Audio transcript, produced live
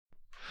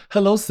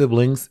Hello,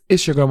 siblings.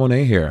 It's your girl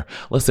Monet here.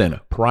 Listen,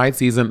 Pride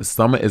season,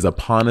 summer is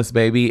upon us,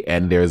 baby,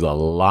 and there's a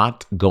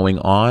lot going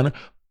on.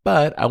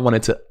 But I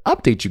wanted to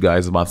update you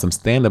guys about some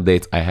stand-up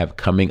dates I have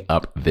coming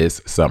up this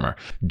summer.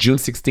 June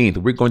 16th,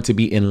 we're going to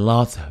be in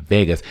Las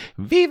Vegas.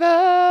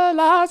 Viva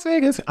Las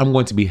Vegas! I'm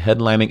going to be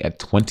headlining at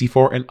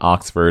 24 in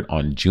Oxford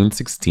on June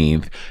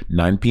 16th,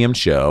 9 p.m.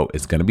 show.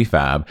 It's going to be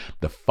fab.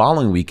 The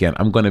following weekend,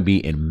 I'm going to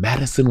be in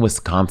Madison,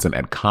 Wisconsin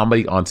at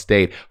Comedy on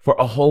State for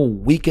a whole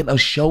weekend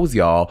of shows,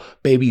 y'all.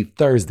 Baby,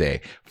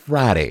 Thursday,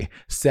 Friday,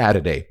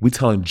 Saturday, we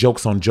telling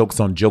jokes on jokes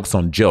on jokes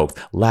on jokes,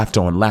 laughter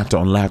on laughter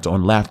on laughter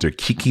on laughter,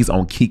 kikis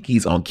on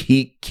kikis on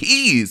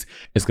kikis.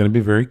 It's going to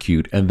be very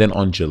cute. And then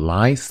on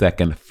July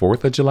 2nd,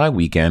 4th of July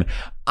weekend,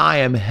 I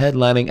am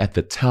headlining at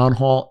the Town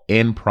Hall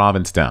in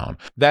Provincetown.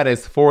 That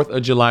is 4th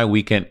of July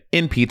weekend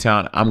in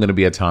P-Town. I'm going to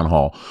be at Town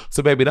Hall.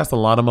 So baby, that's a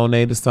lot of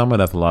Monet this summer.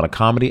 That's a lot of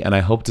comedy. And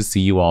I hope to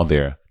see you all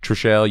there.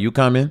 Trishelle, you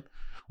coming?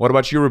 What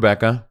about you,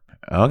 Rebecca?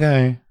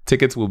 Okay.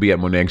 Tickets will be at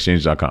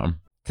monetexchange.com.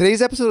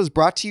 Today's episode is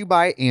brought to you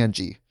by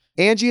Angie.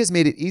 Angie has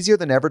made it easier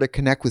than ever to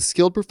connect with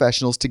skilled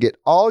professionals to get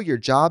all your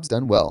jobs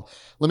done well.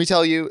 Let me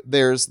tell you,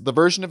 there's the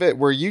version of it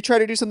where you try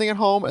to do something at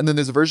home, and then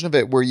there's a version of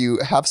it where you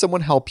have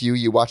someone help you,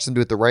 you watch them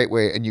do it the right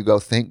way, and you go,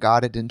 thank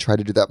God I didn't try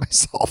to do that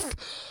myself.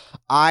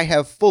 I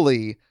have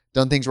fully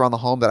done things around the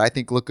home that I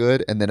think look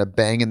good, and then a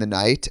bang in the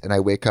night, and I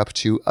wake up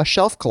to a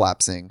shelf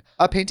collapsing,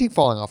 a painting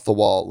falling off the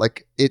wall.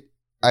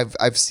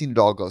 I've seen it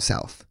all go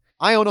south.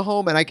 I own a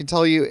home, and I can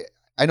tell you,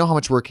 I know how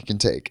much work it can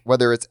take.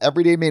 Whether it's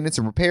everyday maintenance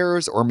and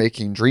repairs or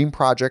making dream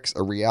projects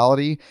a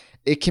reality,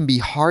 it can be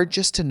hard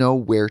just to know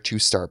where to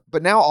start.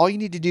 But now all you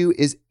need to do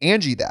is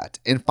Angie that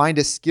and find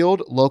a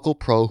skilled local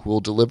pro who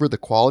will deliver the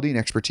quality and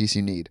expertise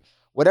you need.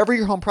 Whatever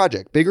your home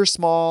project, big or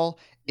small,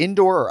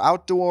 indoor or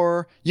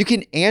outdoor, you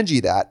can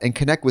Angie that and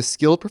connect with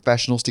skilled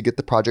professionals to get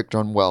the project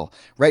done well.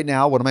 Right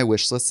now, one of my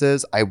wish lists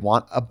is I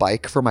want a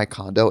bike for my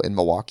condo in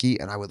Milwaukee,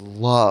 and I would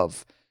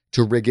love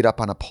to rig it up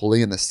on a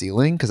pulley in the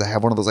ceiling because I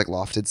have one of those like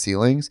lofted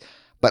ceilings,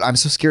 but I'm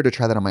so scared to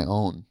try that on my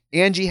own.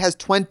 Angie has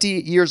 20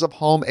 years of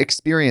home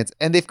experience,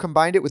 and they've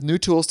combined it with new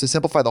tools to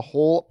simplify the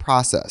whole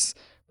process.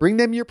 Bring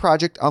them your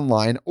project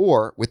online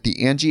or with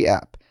the Angie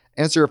app.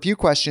 Answer a few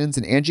questions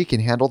and Angie can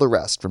handle the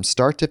rest from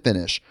start to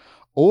finish,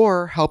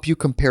 or help you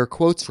compare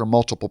quotes from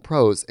multiple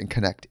pros and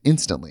connect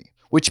instantly,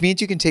 which means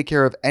you can take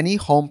care of any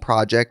home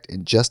project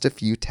in just a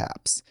few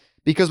taps.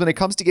 Because when it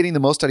comes to getting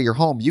the most out of your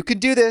home, you can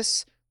do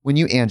this when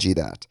you Angie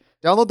that.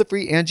 Download the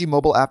free Angie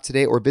mobile app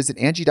today or visit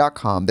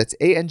Angie.com. That's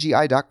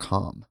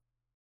ANGI.com.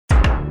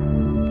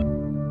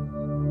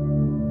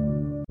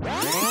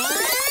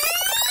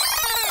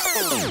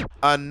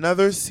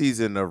 Another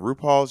season of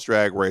RuPaul's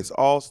Drag Race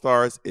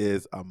All-Stars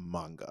is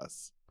among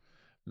us.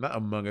 Not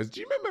Among Us. Do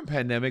you remember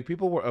pandemic?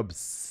 People were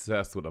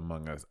obsessed with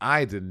Among Us.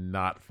 I did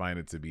not find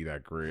it to be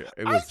that great.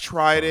 I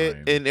tried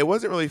it, and it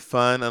wasn't really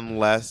fun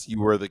unless you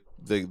were the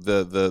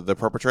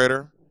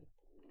perpetrator.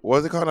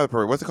 What's it called?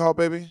 What's it called,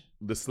 baby?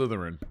 The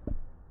Slytherin.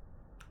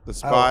 The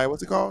spy.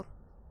 What's it called?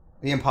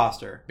 The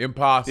imposter. The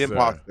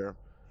imposter.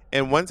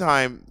 And one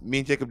time, me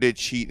and Jacob did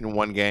cheat in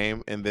one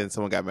game, and then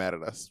someone got mad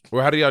at us.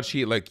 Well, how do y'all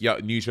cheat? Like,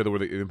 y'all knew each other were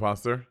the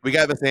imposter? We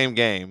got the same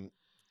game,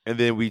 and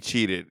then we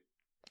cheated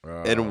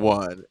and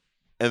won.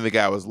 And the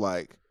guy was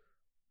like,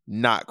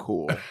 not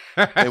cool.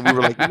 And we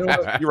were like, you know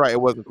what? You're right.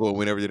 It wasn't cool. And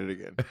we never did it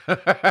again.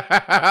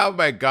 Oh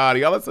my God.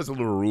 Y'all are such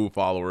little rule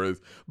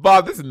followers.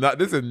 Bob, this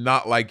is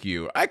not like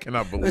you. I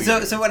cannot believe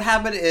it. So what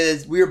happened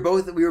is we were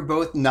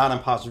both not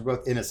imposters, we were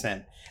both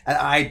innocent. And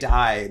I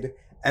died.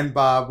 And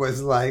Bob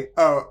was like,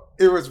 oh,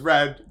 it was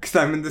red because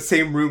I'm in the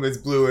same room as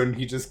Blue and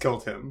he just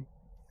killed him.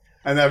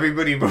 And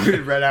everybody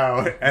voted red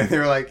out. And they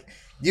were like,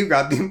 you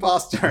got the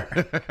imposter.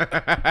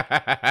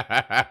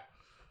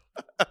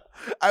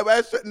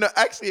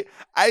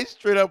 I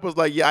straight up was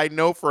like, yeah, I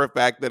know for a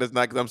fact that it's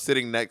not because I'm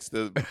sitting next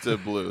to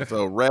Blue.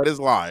 So red is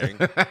lying.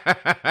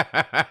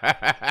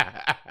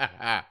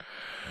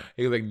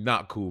 He was like,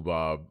 not cool,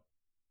 Bob.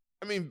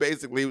 I mean,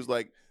 basically, he was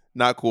like,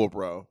 not cool,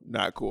 bro.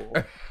 Not cool.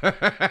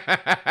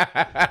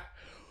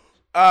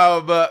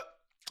 But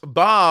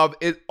Bob,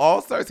 it's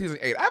All-Star Season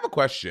 8. I have a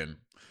question.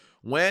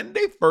 When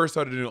they first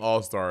started doing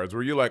All-Stars,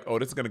 were you like, oh,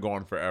 this is going to go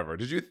on forever?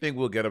 Did you think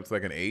we'll get up to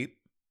like an 8?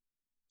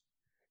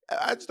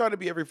 I just thought it'd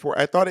be every 4.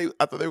 I thought they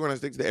were going to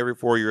stick to the every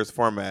 4 years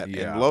format.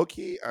 Yeah. And low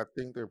key, I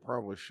think they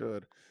probably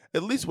should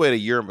at least wait a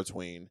year in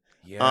between.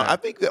 Yeah. I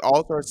think that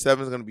All-Star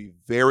 7 is going to be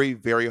very,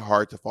 very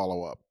hard to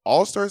follow up.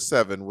 All-Star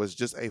 7 was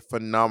just a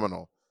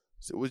phenomenal.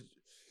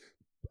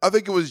 I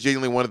think it was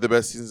genuinely one of the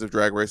best seasons of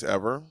Drag Race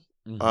ever.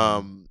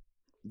 Mm-hmm.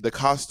 The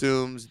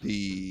costumes,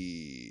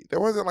 there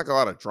wasn't like a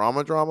lot of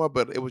drama,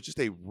 but it was just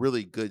a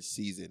really good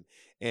season.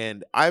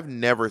 And I've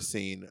never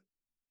seen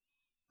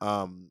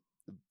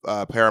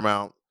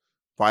Paramount,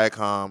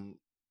 Viacom,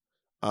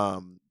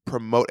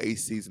 promote a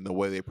season the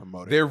way they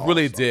promoted. They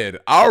really All-Star. did.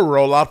 Our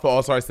rollout for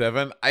All-Star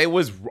 7, it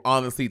was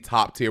honestly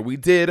top tier. We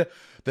did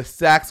the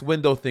Saks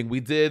window thing. We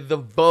did the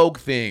Vogue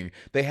thing.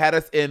 They had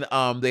us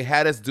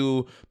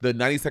do the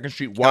 92nd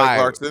Street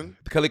Y.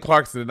 Kelly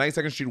Clarkson, the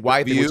 92nd Street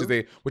Y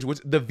thing, which was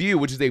the View,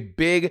 which is a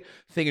big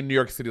thing in New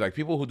York City. Like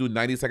people who do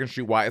 92nd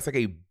Street Y, it's like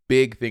a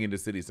big thing in the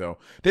city. So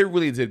they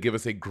really did give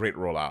us a great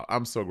rollout.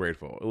 I'm so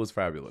grateful. It was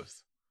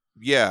fabulous.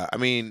 Yeah, I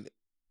mean,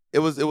 it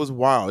was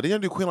wild.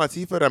 Didn't you do Queen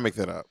Latifah? Or did I make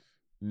that up?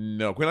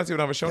 No, Queen Latifah don't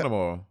have a show no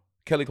more.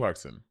 Kelly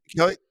Clarkson.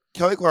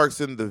 Kelly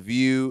Clarkson, The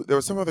View. There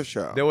was some other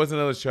show. There was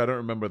another show. I don't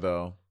remember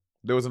though.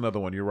 There was another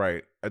one. You're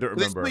right. I don't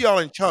remember. They split y'all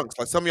in chunks.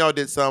 Like some of y'all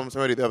did some of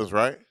the others,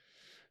 right?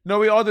 No,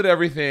 we all did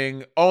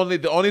everything.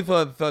 The only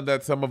thing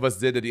that some of us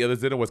did that the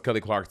others didn't was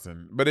Kelly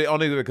Clarkson. But it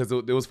only did it because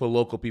it was for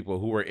local people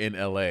who were in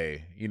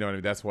LA. You know what I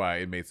mean? That's why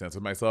it made sense.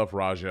 With myself,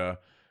 Raja,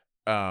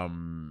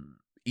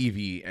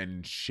 Evie,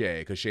 and Shay,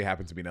 because Shay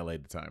happened to be in LA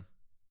at the time.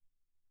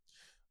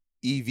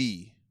 EV.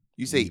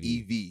 You say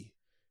EV.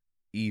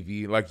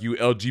 EV, like you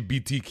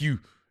LGBTQ.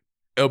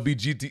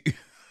 LBGT.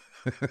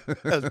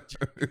 Because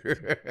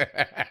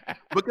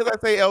I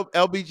say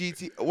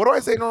LBGT. What do I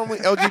say normally?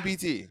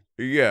 LGBT.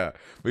 Yeah.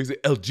 But you say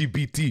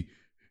LGBT.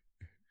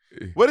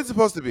 What is it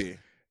supposed to be?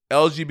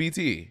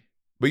 LGBT.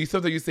 But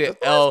sometimes you say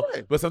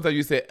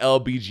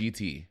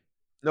LBGT.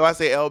 No, I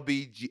say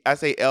LBG. I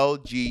say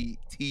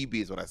LGTB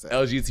is what I say.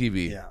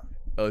 LGTB. Yeah.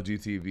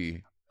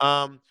 LGTB.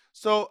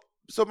 So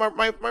my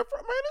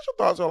initial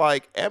thoughts are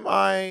like, am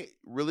I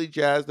really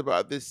jazzed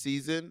about this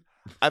season?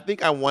 I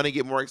think I want to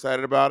get more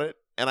excited about it.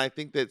 And I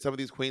think that some of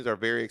these queens are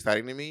very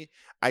exciting to me.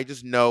 I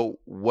just know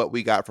what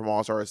we got from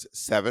All-Stars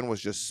 7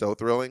 was just so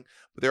thrilling.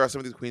 But there are some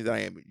of these queens that I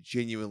am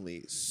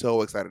genuinely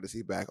so excited to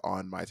see back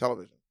on my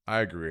television.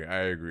 I agree.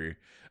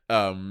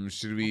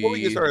 Should we... Before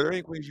we get started, are there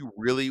any queens you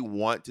really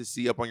want to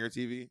see up on your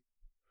TV?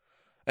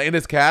 In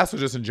this cast or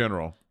just in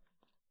general?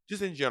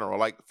 Just in general.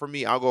 Like, for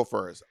me, I'll go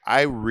first.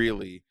 I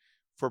really...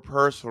 For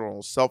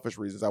personal, selfish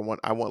reasons, I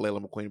want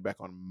Layla McQueen back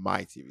on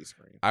my TV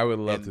screen. I would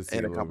love to see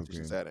in a Layla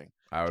competition McQueen. setting.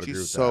 I would agree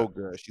with She's so that.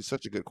 good. She's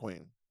such a good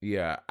queen.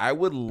 Yeah, I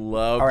would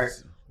love. All right,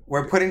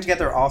 we're putting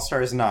together All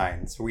Stars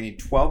 9, so we need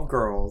 12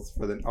 girls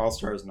for the All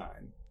Stars 9.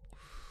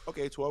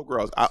 Okay, 12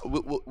 girls.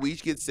 We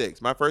each get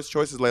 6. My first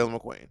choice is Layla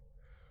McQueen.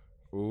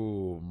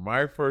 Ooh,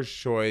 my first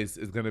choice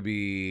is gonna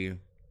be.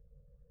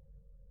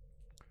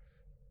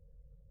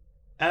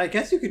 And I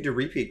guess you could do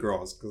repeat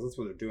girls because that's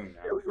what they're doing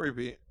now. Yeah, we can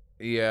repeat.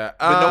 Yeah,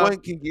 but no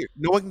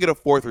one can get a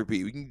fourth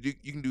repeat. You can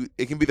do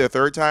it can be their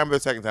third time or their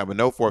second time, but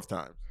no fourth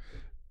time.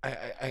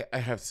 I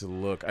have to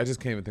look. I just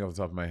can't even think off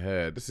the top of my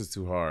head. This is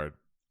too hard.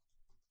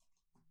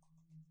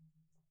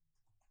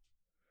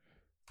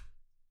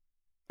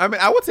 I mean,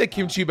 I would take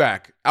Kimchi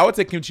back. I would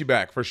take Kimchi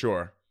back for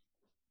sure.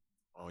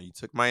 Oh, you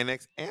took my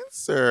next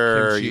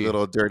answer, Kimchi. you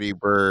little dirty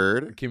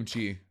bird.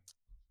 Kimchi.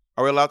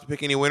 Are we allowed to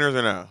pick any winners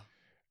or no?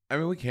 I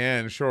mean, we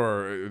can,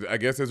 sure. I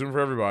guess there's room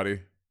for everybody.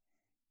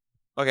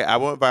 Okay, I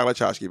want Violet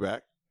Chachki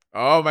back.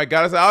 Oh my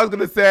God, that's what I was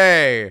gonna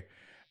say.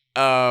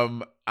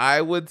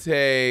 I would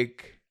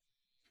take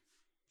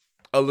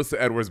Alyssa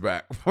Edwards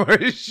back for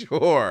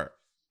sure.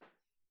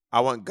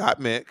 I want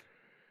Gottmik.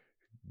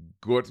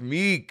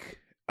 Gottmik.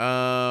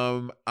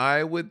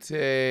 I would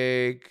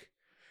take,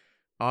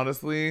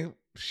 honestly,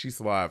 she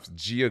slaps.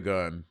 Gia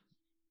Gunn.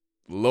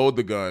 Load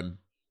the gun.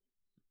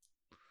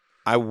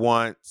 I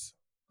want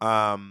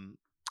Jaden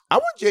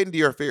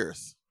Dior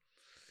Fierce.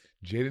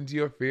 Jaden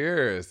Dior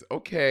Fierce.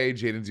 Okay,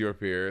 Jaden Dior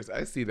Fierce.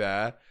 I see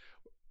that.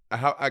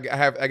 I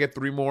get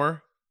 3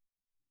 more.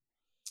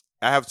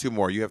 I have 2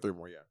 more. You have 3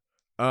 more, yeah.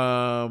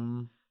 My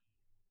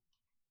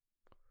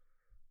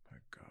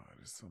God,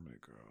 there's so many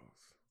girls.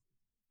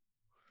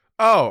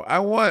 Oh, I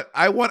want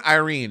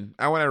Irene.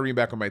 I want Irene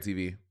back on my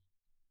TV.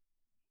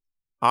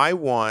 I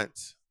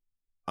want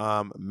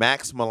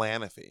Max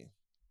Melanophy.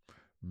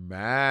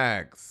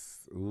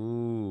 Max.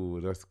 Ooh,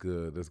 that's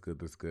good. That's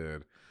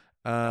good.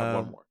 I have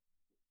 1 more.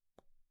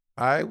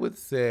 I would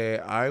say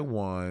I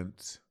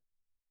want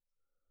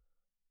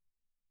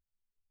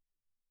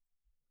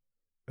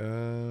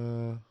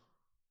Okay,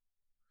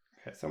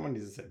 someone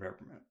needs to say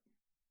Peppermint.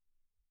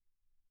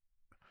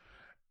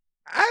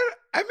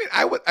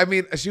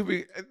 She'd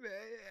be.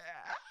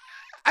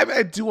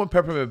 I do want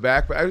Peppermint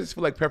back, but I just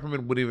feel like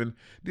Peppermint would even.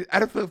 I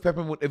don't feel like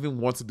Peppermint would even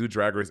want to do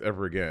Drag Race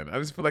ever again. I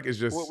just feel like it's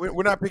just.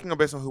 We're not picking on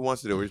based on who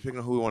wants to do it. We're just picking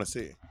on who we want to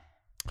see.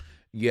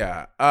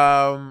 Yeah.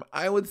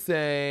 I would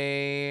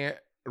say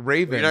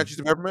Raven. You're not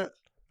choosing Peppermint?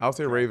 I'll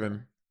say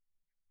Raven.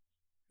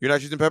 You're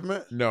not choosing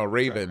Peppermint? No,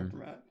 Raven.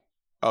 Peppermint.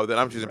 Oh, then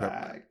I'm choosing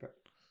Peppermint.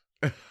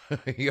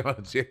 Yo,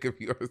 Jacob,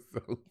 you're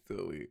so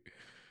silly.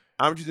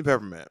 I'm choosing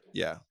Peppermint.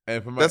 Yeah.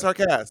 And for that's our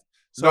cast.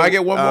 So I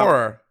get one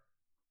more.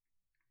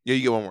 Yeah,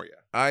 you get one more, yeah.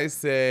 I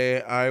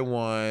say I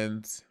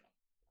want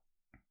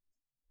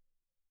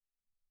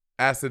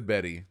Acid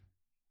Betty.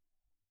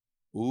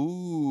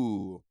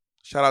 Ooh.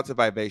 Shout out to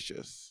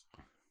Vivacious.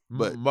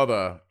 But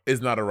Mother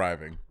is not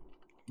arriving.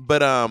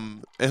 But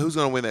and who's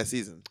gonna win that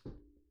season?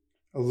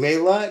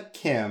 Layla,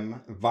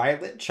 Kim,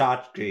 Violet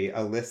Chachki,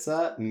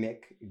 Alyssa,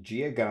 Mick,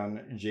 Gia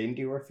Gunn, Jane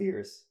Dior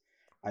Fierce,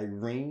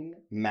 Irene,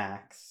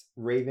 Max,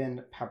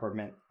 Raven,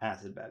 Peppermint,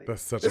 Acid Betty.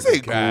 That's such This a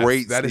is good a cast.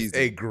 great That is season.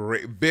 a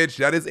great bitch.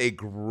 That is a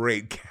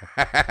great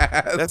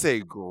cast. That's a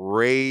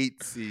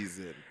great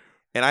season.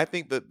 And I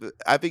think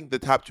the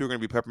top two are going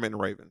to be Peppermint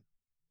and Raven.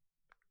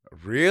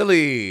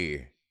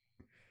 Really.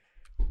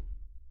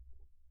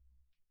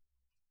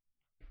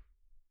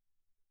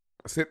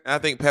 And I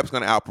think Pep's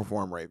going to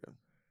outperform Raven.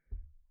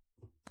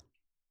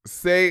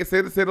 Say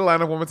the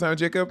lineup one more time,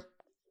 Jacob.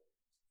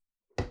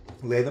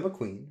 Layla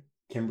McQueen,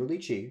 Kimberly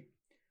Chi,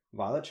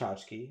 Violet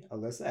Chachki,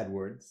 Alyssa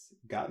Edwards,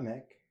 Got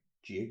Mick,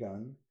 Gia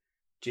Gunn,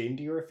 Jane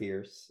Dior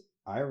Fierce,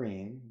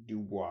 Irene,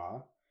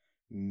 Dubois,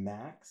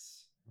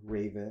 Max,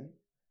 Raven,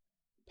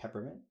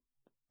 Peppermint,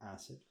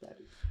 Acid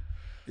Betty.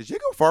 Did you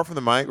go far from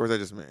the mic, or is that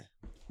just me?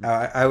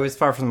 I was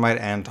far from the mic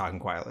and talking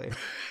quietly.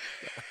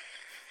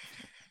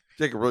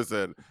 Jacob really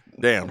said,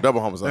 "Damn,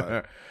 double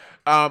homicide."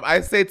 I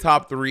say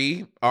top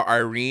 3 are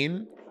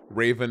Irene,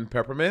 Raven,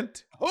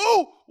 Peppermint.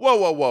 Oh,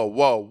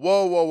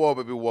 whoa,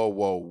 baby,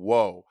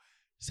 whoa.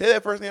 Say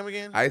that first name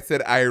again. I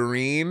said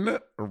Irene,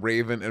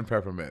 Raven, and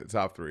Peppermint.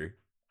 Top 3.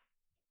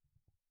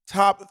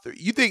 Top 3.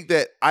 You think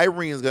that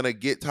Irene is gonna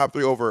get top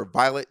 3 over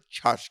Violet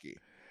Chachki?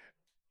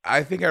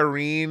 I think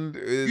Irene.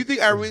 You think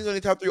Irene's gonna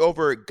get top 3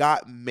 over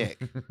Got Mick?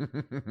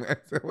 I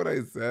said what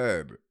I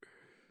said.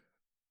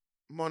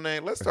 Monet,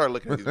 let's start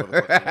looking at these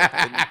motherfuckers.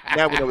 And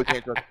now we know we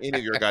can't trust any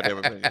of your goddamn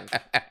opinions.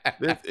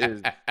 This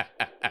is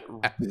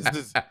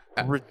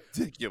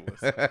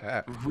ridiculous.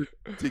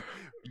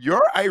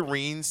 Your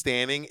Irene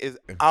standing is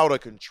out of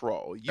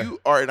control. You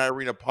are an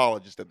Irene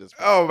apologist at this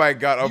point. Oh my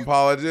God,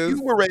 apologist.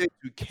 You were ready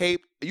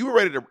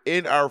to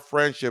end our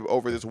friendship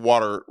over this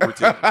water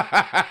routine.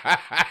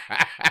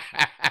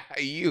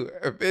 You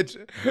bitch.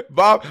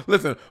 Bob,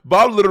 listen,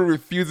 Bob literally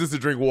refuses to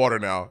drink water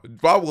now.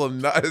 Bob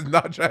is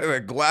not trying a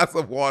glass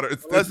of water.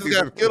 Unless it's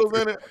got Skittles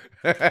in it.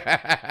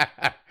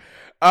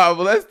 Well,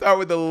 let's start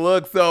with the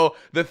look. So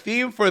the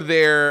theme for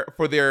their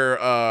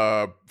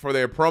promo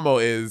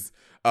is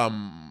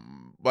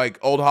like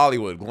old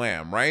Hollywood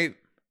glam, right?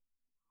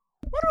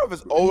 I don't know if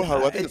it's old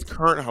Hollywood. I think it's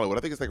current Hollywood.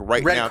 I think it's like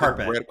right Red now.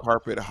 carpet. Red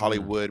carpet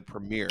Hollywood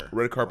premiere.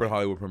 Red carpet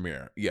Hollywood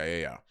premiere.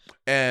 Yeah.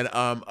 And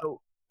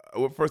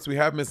well, first we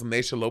have Miss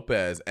Naysha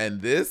Lopez,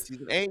 and this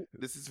Season 8.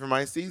 This is for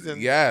my season.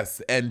 yes,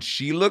 and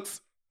she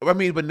looks. I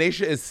mean, but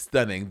Naysha is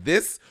stunning.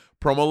 This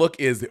promo look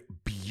is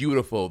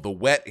beautiful. The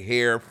wet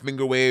hair,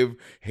 finger wave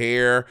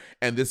hair,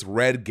 and this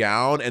red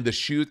gown and the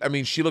shoes. I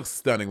mean, she looks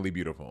stunningly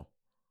beautiful.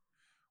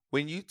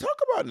 When you talk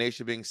about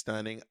Naysha being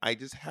stunning, I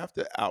just have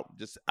to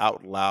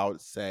out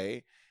loud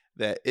say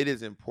that it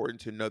is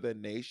important to know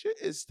that Naysha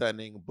is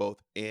stunning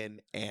both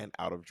in and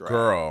out of drag.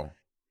 Girl,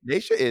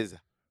 Naysha is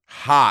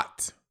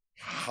hot.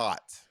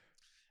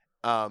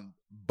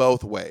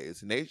 Both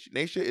ways.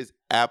 Naysha is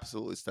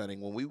absolutely stunning.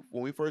 When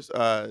we first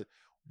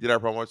did our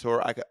promo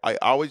tour, I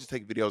always just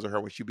take videos of her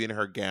when she'd be in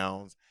her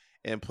gowns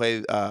and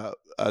play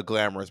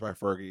Glamorous by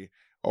Fergie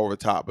over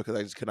the top because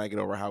I just could not get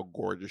over how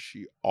gorgeous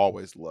she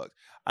always looked.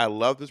 I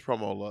love this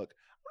promo look.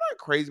 I'm not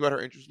crazy about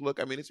her interest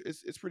look. I mean,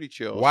 it's pretty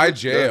chill. Why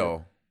It's good.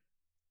 jail?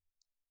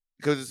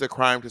 Because it's a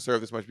crime to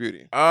serve this much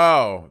beauty.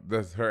 Oh,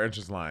 that's her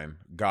interest line.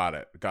 Got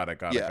it. Got it.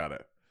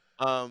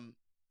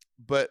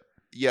 But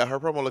yeah, her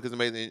promo look is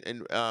amazing,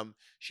 and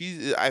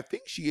I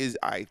think she's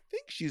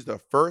the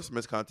first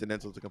Miss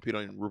Continental to compete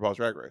on RuPaul's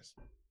Drag Race.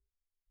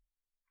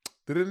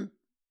 Didn't?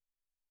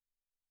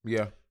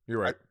 Yeah, you're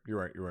right.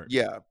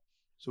 Yeah.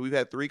 So we've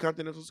had 3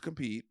 Continentals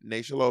compete: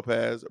 Naysha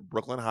Lopez,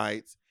 Brooklyn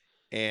Heights,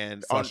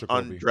 and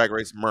on Drag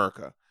Race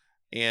America,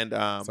 and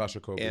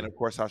Sasha Colby, and of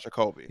course Sasha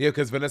Colby. Yeah,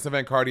 because Vanessa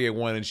Van Cartier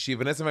won, and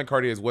Vanessa Van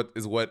Cartier is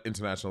what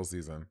international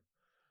season?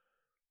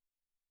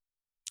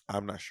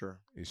 I'm not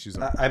sure. She's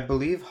I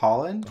believe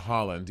Holland.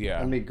 Yeah.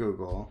 Let me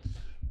Google.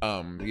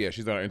 Yeah,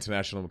 she's our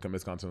international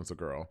Miss Continental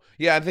girl.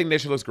 Yeah, I think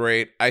Naysha looks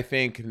great. I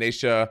think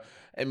Naysha.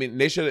 I mean,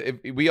 Naysha.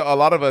 A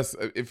lot of us,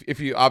 if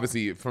you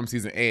obviously from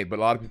season 8, but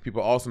a lot of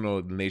people also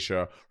know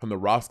Naysha from the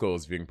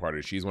Roscoe's viewing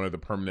party. She's one of the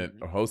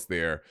permanent hosts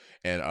there,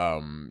 and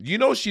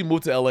she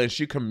moved to LA and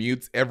she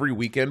commutes every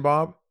weekend.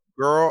 Bob,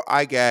 girl,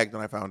 I gagged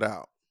when I found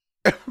out.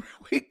 Every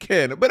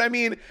weekend, but I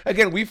mean,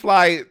 again, we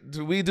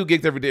do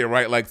gigs every day,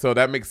 right? Like, so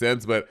that makes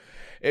sense, but.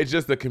 It's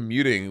just the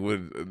commuting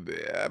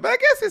but I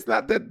guess it's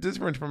not that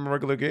different from a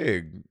regular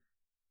gig.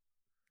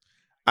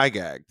 I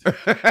gagged.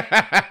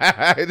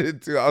 I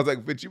did too. I was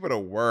like, but you better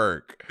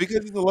work. Because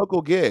it's a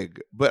local gig.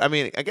 But I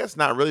mean, I guess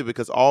not really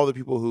because all the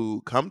people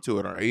who come to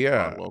it are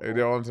local.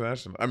 They're all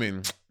international. I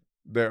mean,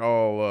 they're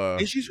all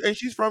and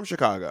she's from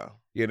Chicago.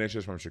 Yeah, and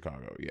she's from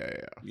Chicago.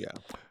 Yeah.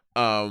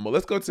 Well,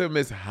 let's go to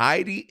Miss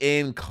Heidi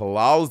in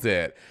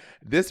Closet.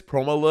 This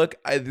promo look,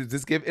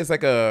 it's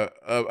like a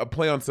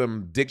play on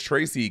some Dick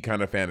Tracy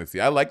kind of fantasy.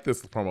 I like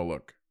this promo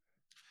look.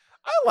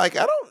 I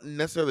don't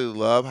necessarily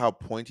love how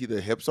pointy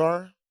the hips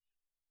are.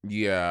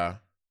 Yeah.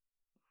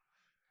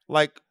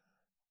 Like,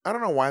 I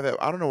don't know why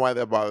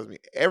that bothers me.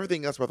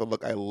 Everything else about the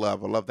look I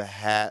love. I love the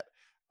hat.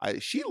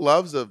 She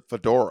loves a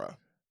fedora.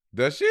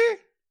 Does she?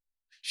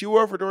 She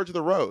wore it for Door to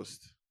the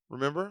Roast.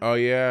 Remember? Oh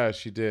yeah,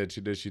 she did.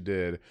 She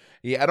did.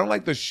 Yeah, I don't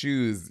like the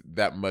shoes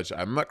that much.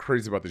 I'm not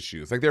crazy about the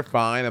shoes. Like they're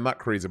fine. I'm not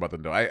crazy about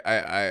them though.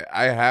 I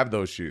have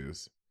those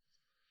shoes,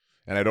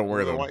 and I don't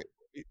wear them.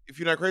 If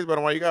you're not crazy about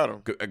them, why you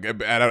got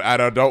them?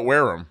 I don't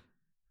wear them.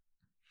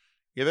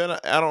 Yeah, then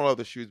I don't love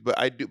the shoes, but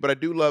I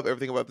do love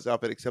everything about this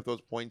outfit except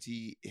those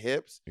pointy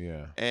hips.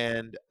 Yeah.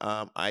 And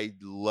I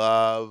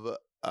love.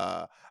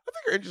 I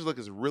think her entrance look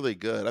is really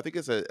good. I think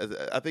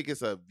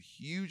it's a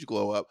huge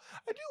glow up.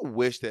 I do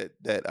wish that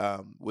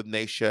with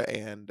Naisha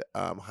and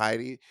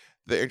Heidi,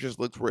 the entrance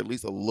looks were at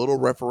least a little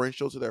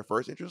referential to their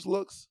first entrance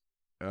looks.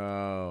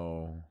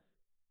 Oh.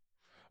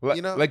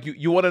 Like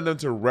you wanted them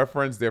to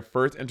reference their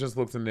first entrance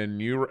looks and their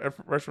new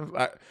reference.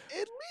 At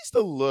least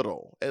a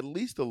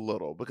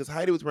little, because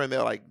Heidi was wearing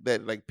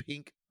that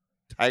pink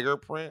tiger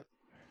print.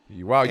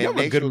 Wow, you have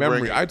a good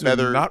memory. I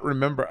do not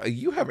remember.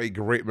 You have a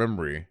great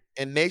memory.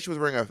 And Naisha was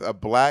wearing a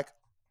black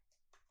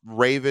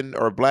raven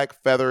or black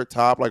feather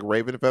top, like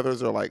raven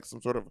feathers, or like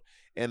some sort of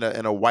in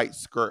a white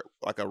skirt,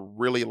 like a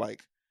really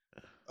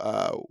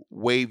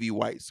wavy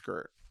white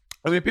skirt.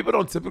 I mean, people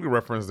don't typically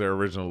reference their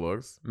original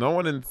looks. No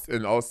one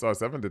in All Star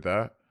 7 did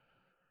that.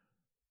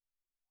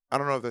 I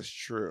don't know if that's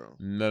true.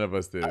 None of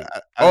us did.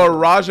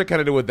 Raja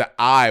kind of did with the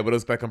eye, but it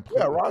was like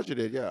completely. Yeah, Raja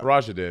did. Yeah,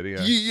 Raja did.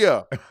 Yeah.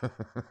 Yeah. Oh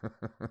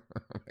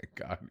my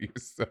God, you're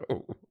so.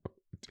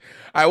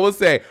 I will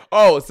say.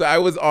 Oh, so I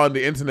was on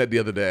the internet the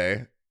other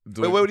day.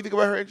 Wait, what do you think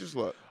about her entrance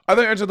look? I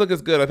think her entrance look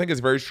is good. I think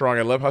it's very strong.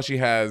 I love how she's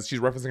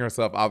referencing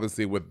herself,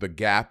 obviously, with the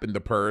gap in the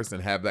purse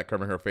and have that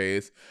covering her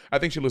face. I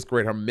think she looks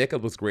great. Her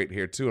makeup looks great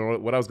here, too.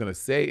 And what I was going to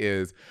say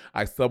is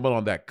I stumbled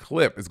on that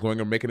clip. It's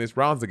going and making its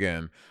rounds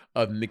again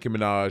of Nicki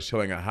Minaj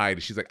showing a Heidi.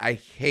 She's like, I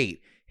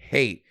hate.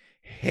 Three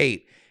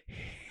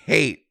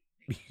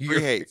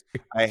hates.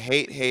 I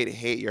hate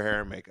your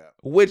hair and makeup.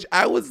 Which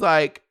I was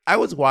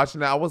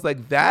watching that. I was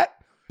like, that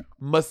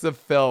must have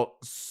felt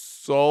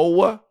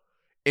so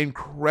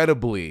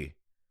incredibly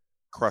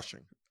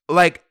crushing.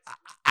 Like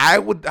how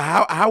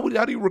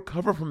do you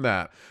recover from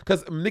that?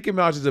 Because Nicki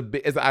Minaj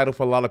is an idol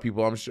for a lot of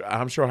people.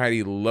 I'm sure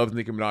Heidi loves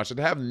Nicki Minaj. So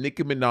to have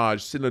Nicki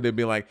Minaj sitting there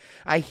being like,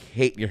 I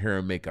hate your hair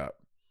and makeup.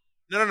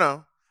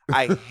 No.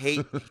 I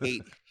hate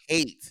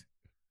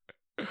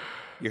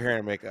your hair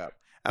and makeup.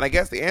 And I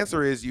guess the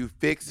answer is you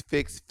fix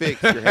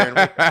your hair and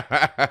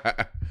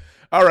makeup.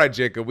 All right,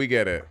 Jacob, we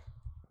get it.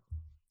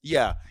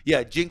 Yeah,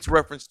 Jinx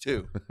reference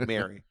too,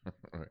 Mary.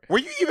 Were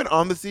you even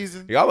on the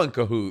season? Y'all in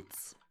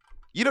cahoots.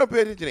 You don't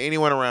pay attention to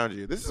anyone around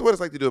you. This is what it's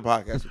like to do a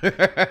podcast with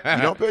you.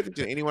 You don't pay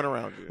attention to anyone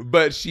around you.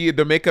 But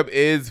the makeup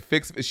is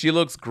fixed. She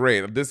looks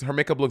great. Her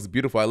makeup looks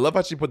beautiful. I love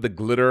how she put the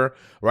glitter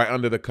right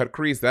under the cut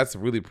crease. That's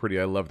really pretty.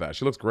 I love that.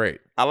 She looks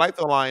great. I like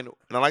the line,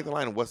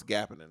 what's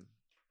gapping?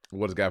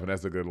 What's gapping?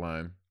 That's a good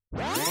line.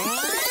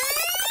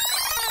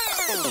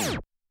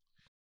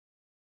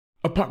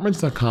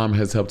 Apartments.com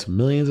has helped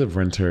millions of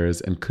renters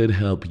and could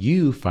help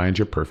you find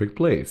your perfect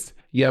place.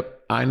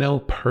 Yep, I know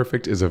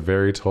perfect is a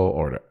very tall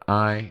order.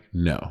 I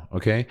know,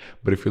 okay?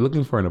 But if you're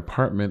looking for an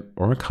apartment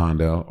or a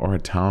condo or a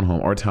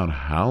townhome or a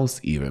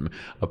townhouse even,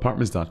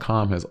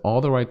 Apartments.com has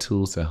all the right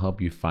tools to help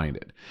you find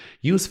it.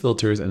 Use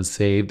filters and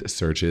saved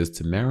searches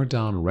to narrow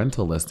down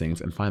rental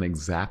listings and find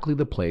exactly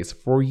the place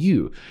for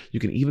you. You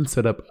can even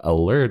set up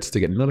alerts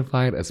to get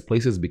notified as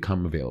places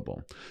become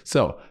available.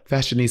 So,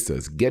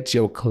 fashionistas, get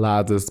your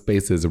closet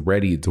spaces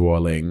ready,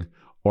 darling.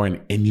 Or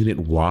an in-unit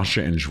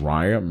washer and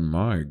dryer.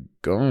 My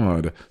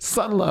God.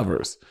 Sun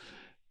lovers.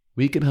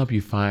 We can help you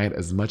find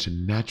as much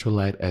natural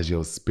light as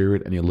your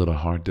spirit and your little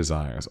heart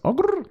desires.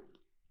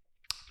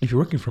 If you're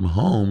working from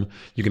home,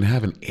 you can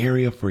have an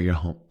area for your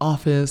home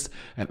office,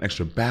 an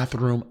extra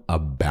bathroom, a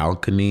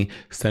balcony,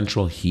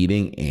 central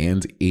heating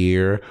and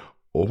air,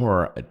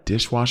 or a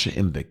dishwasher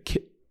in the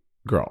kitchen.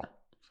 Girl,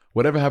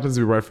 whatever happens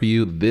to be right for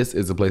you, this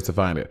is the place to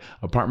find it.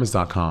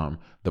 Apartments.com,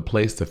 the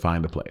place to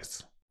find a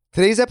place.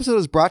 Today's episode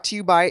is brought to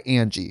you by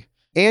Angie.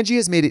 Angie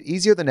has made it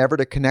easier than ever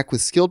to connect with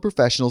skilled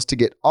professionals to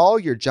get all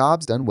your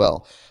jobs done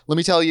well. Let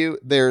me tell you,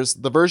 there's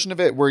the version of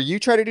it where you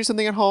try to do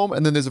something at home,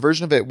 and then there's a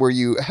version of it where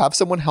you have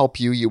someone help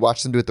you, you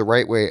watch them do it the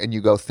right way, and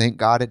you go, thank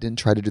God I didn't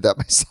try to do that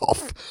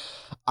myself.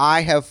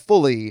 I have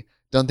fully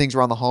done things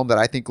around the home that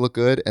I think look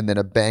good, and then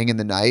a bang in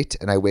the night,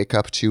 and I wake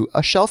up to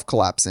a shelf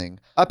collapsing,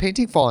 a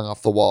painting falling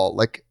off the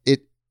wall.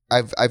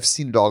 I've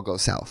seen it all go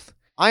south.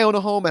 I own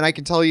a home, and I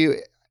can tell you,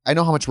 I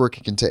know how much work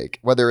it can take.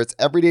 Whether it's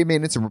everyday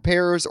maintenance and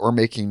repairs or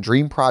making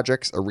dream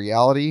projects a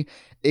reality,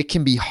 it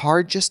can be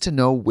hard just to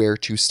know where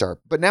to start.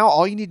 But now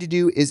all you need to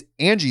do is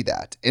Angie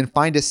that and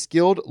find a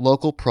skilled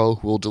local pro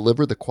who will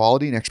deliver the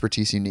quality and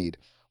expertise you need.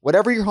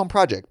 Whatever your home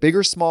project, big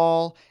or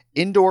small,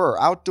 indoor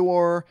or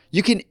outdoor,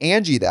 you can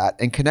Angie that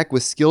and connect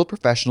with skilled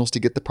professionals to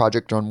get the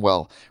project done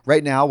well.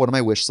 Right now, one of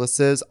my wish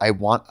lists is I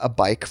want a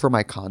bike for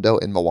my condo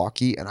in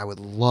Milwaukee, and I would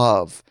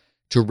love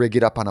to rig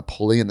it up on a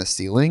pulley in the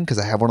ceiling because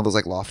I have one of those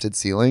lofted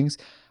ceilings,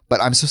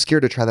 but I'm so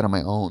scared to try that on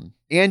my own.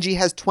 Angie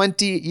has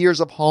 20 years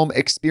of home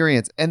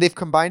experience, and they've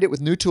combined it with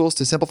new tools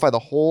to simplify the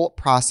whole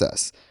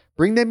process.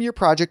 Bring them your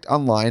project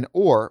online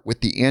or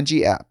with the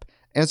Angie app.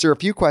 Answer a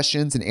few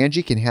questions and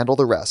Angie can handle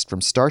the rest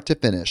from start to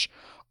finish,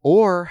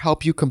 or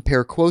help you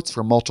compare quotes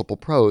from multiple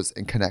pros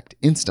and connect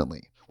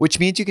instantly, which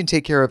means you can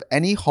take care of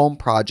any home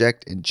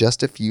project in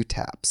just a few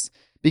taps.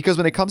 Because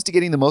when it comes to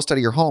getting the most out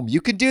of your home,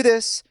 you can do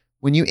this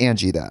when you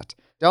Angie that.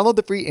 Download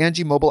the free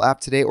Angie mobile app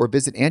today or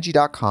visit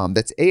Angie.com.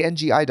 That's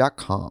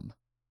ANGI.com.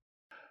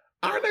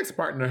 Our next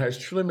partner has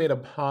truly made a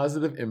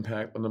positive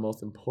impact on the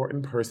most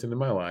important person in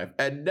my life.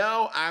 And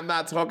no, I'm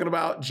not talking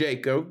about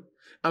Jacob.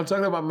 I'm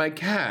talking about my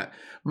cat.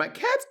 My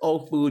cat's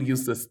old food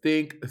used to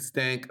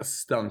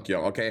stunk,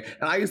 y'all, okay?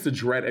 And I used to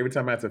dread every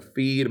time I had to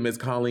feed Miss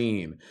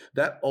Colleen.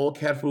 That old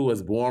cat food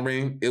was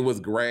boring. It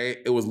was gray.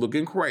 It was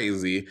looking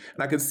crazy.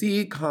 And I could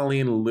see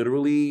Colleen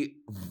literally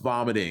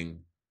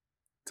vomiting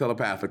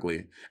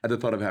telepathically at the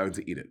thought of having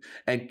to eat it.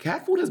 And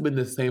cat food has been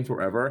the same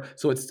forever.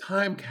 So it's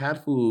time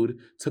cat food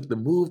took the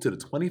move to the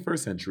 21st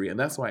century. And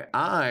that's why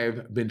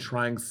I've been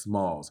trying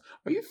Smalls.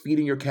 Are you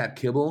feeding your cat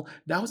kibble?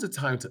 Now is the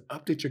time to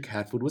update your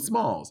cat food with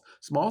Smalls.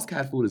 Smalls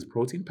cat food is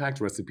protein-packed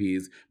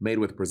recipes made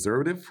with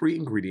preservative-free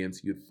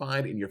ingredients you'd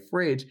find in your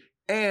fridge,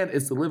 and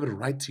it's delivered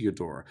right to your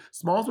door.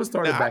 Smalls was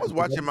started Now, back I was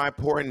watching my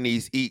poor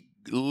niece eat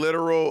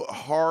literal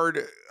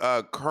hard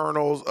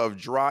kernels of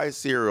dry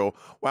cereal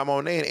while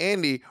Monet and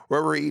Andy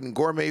were eating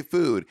gourmet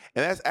food.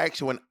 And that's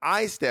actually when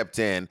I stepped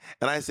in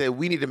and I said,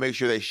 we need to make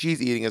sure that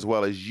she's eating as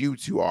well as you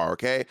two are,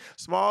 okay?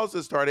 Smalls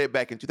was started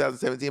back in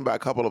 2017 by a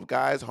couple of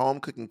guys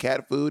home cooking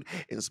cat food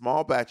in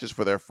small batches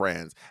for their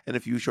friends. And a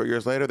few short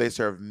years later, they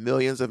serve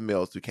millions of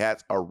meals to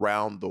cats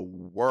around the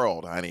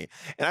world, honey.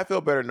 And I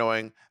feel better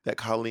knowing that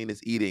Colleen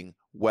is eating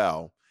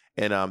well.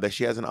 And that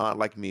she has an aunt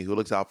like me who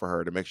looks out for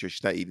her to make sure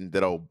she's not eating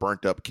that old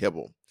burnt up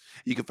kibble.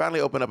 You can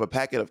finally open up a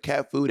packet of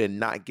cat food and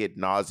not get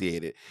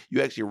nauseated.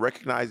 You actually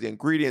recognize the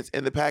ingredients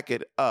in the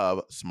packet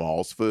of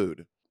Smalls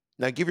food.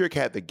 Now give your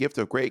cat the gift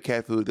of great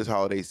cat food this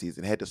holiday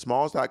season. Head to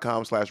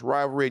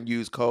smalls.com/rivalry and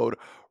use code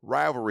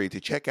rivalry to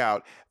check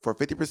out for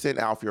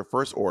 50% off your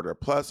first order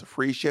plus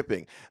free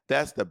shipping.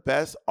 That's the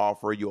best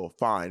offer you'll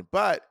find.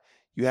 But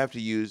you have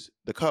to use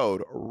the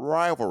code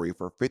RIVALRY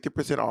for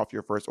 50% off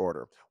your first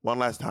order. One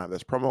last time,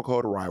 that's promo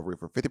code RIVALRY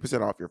for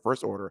 50% off your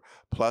first order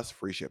plus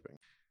free shipping.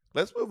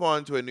 Let's move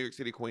on to a New York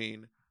City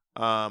queen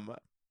from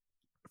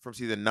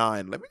season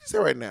 9. Let me just say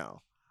right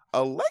now,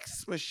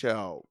 Alexis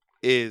Michelle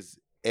is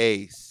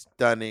a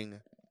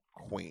stunning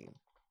queen.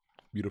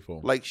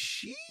 Beautiful. Like,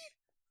 she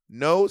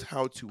knows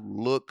how to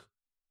look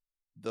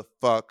the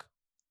fuck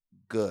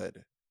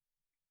good.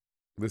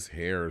 This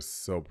hair is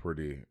so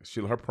pretty.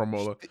 Her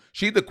promo look.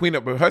 She's the queen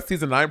of, but her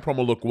season 9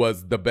 promo look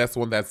was the best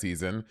one that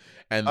season.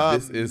 And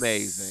this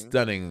is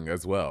stunning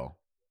as well.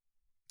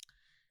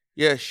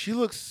 Yeah, she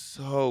looks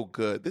so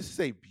good. This is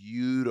a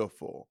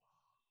beautiful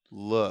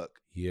look.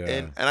 Yeah.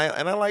 And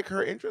I like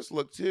her interest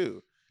look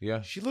too.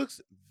 Yeah. She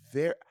looks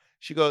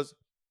she goes,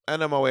 I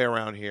know my way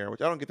around here,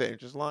 which I don't get that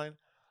interest line.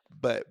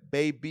 But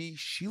baby,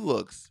 she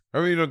looks. I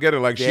mean, you don't get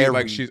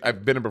it she's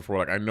I've been in before.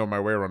 Like, I know my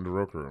way around the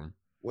Roku room.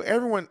 Well,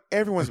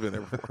 everyone's been there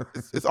before.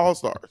 It's all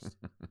stars.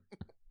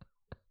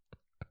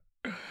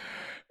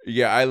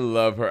 Yeah, I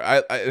love her.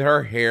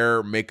 Her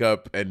hair,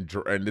 makeup, and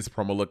this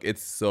promo look,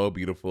 it's so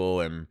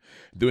beautiful. And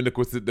doing the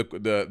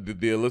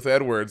Alyssa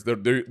Edwards,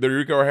 the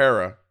Eureka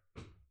O'Hara.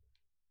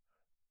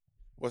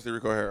 What's the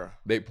Eureka O'Hara?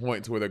 They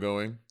point to where they're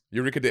going.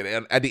 Eureka did,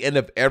 and at the end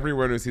of every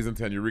run in season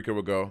 10, Eureka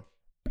would go.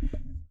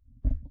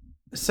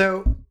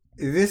 So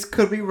this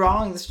could be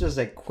wrong. This is just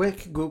a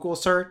quick Google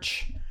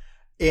search.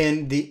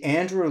 In the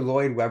Andrew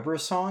Lloyd Webber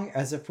song,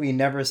 As If We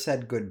Never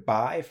Said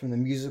Goodbye, from the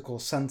musical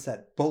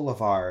Sunset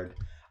Boulevard,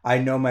 I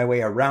Know My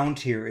Way Around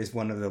Here is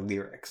one of the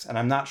lyrics. And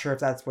I'm not sure if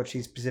that's what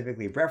she's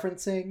specifically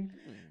referencing,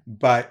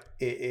 but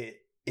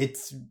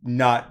it's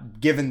not,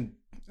 given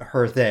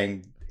her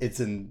thing, it's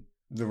in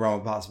the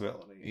realm of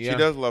possibility. Yeah. She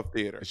does love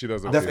theater. She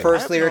does love the theater.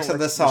 first lyrics of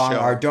the song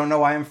are, don't know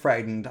why I'm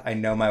frightened, I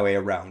know my way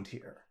around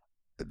here.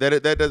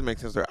 That does make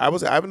sense.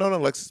 I've known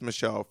Alexis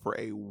Michelle for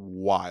a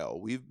while.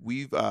 We've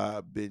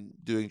been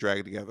doing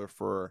drag together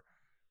for.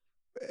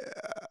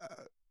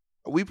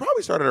 We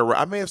probably started.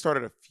 I may have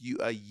started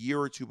a year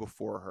or two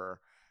before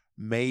her,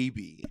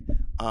 maybe.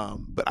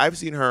 But I've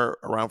seen her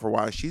around for a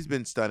while. She's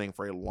been stunning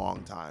for a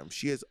long time.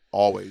 She has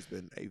always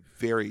been a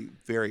very,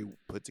 very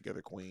put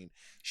together queen.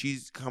 She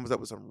comes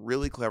up with some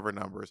really clever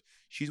numbers.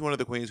 She's one of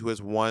the queens who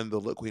has won the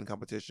Look Queen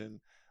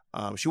competition.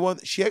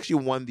 She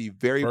actually won the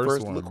very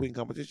first Look Queen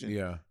competition.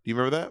 Yeah. Do you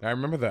remember that? I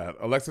remember that.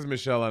 Alexis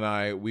Michelle and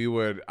I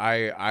when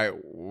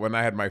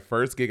I had my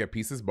first gig at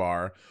Pieces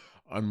Bar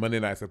on Monday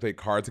nights, I played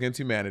Cards Against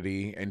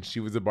Humanity, and she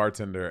was a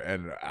bartender,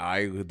 and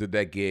I did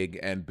that gig,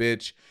 and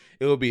bitch,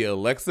 it would be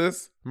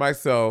Alexis,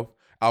 myself,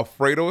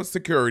 Alfredo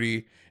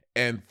security,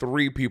 and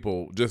 3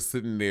 people just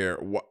sitting there.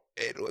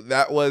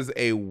 That was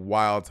a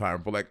wild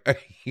time for like a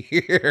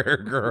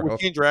year, girl. Was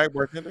she in drag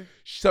bartender?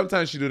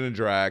 Sometimes she did it in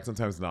drag,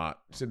 sometimes not.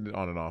 She did it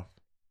on and off.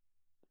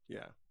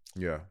 Yeah.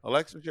 Yeah.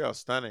 Alexis Michelle,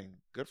 stunning.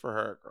 Good for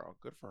her, girl.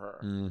 Good for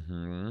her.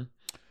 Mm-hmm.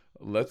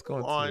 Let's go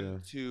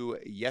on to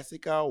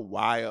Jessica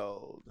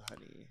Wilde,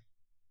 honey.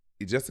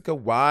 Jessica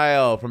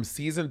Wilde from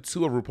season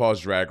 2 of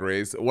RuPaul's Drag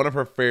Race. One of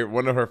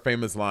her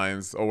famous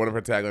lines, or one of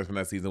her taglines from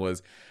that season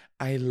was,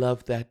 "I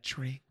love that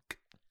drink."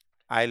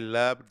 I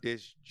love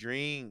this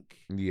drink.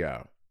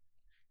 Yeah.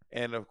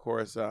 And of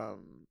course, what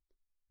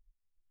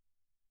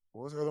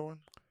was the other one?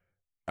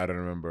 I don't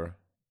remember.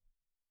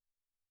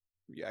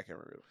 Yeah, I can't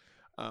remember.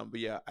 But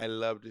yeah, I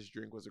love this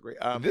drink was a great.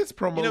 This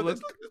promo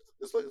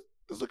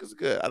this look is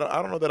good. I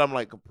don't know that I'm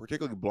like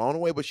particularly blown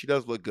away, but she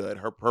does look good.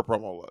 Her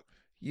promo look.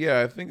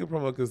 Yeah, I think the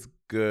promo look is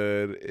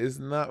good. It's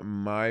not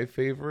my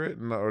favorite,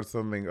 or a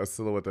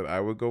silhouette that I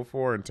would go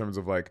for in terms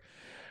of like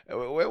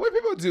when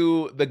people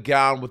do the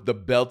gown with the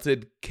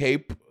belted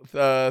cape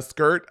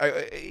skirt.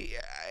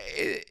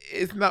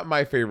 It's not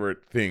my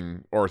favorite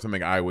thing or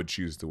something I would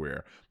choose to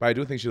wear. But I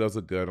do think she does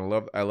look good.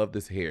 I love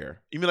this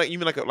hair. You mean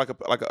like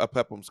a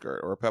peplum skirt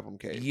or a peplum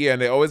cape? Yeah,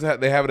 and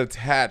they have it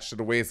attached to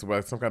the waist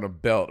with some kind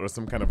of belt or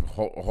some kind of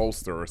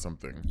holster or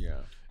something. Yeah.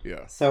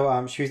 Yeah.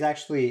 So she was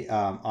actually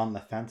on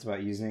the fence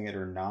about using it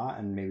or not,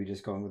 and maybe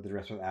just going with the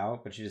dress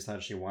without, but she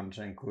decided she wanted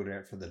to include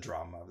it for the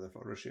drama of the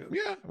photo shoot.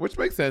 Yeah, which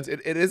makes sense.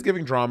 It is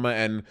giving drama,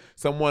 and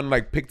someone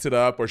like picked it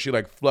up, or she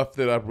like fluffed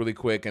it up really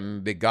quick,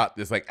 and they got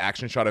this like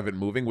action shot of it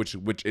moving, which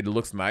it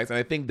looks nice. And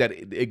I think that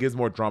it gives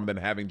more drama than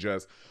having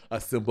just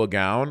a simple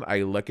gown.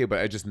 I like it,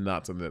 but it's just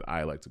not something that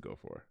I like to go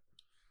for.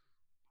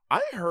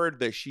 I heard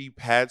that she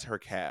pads her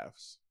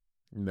calves.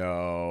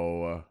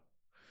 No.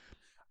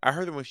 I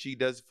heard that when she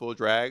does full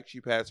drag, she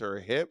pads her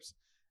hips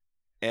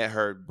and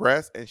her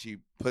breasts, and she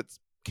puts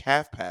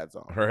calf pads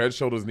on. Her head,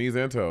 shoulders, knees,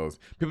 and toes.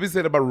 People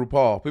say that about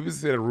RuPaul. People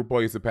say that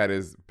RuPaul used to pat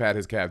his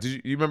calves.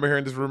 Did you remember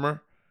hearing this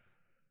rumor?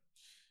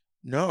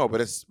 No,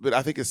 but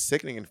I think it's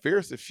sickening and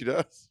fierce if she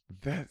does.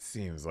 That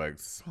seems like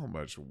so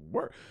much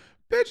work.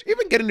 Bitch,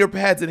 even getting your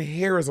pads in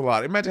hair is a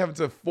lot. Imagine having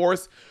to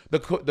force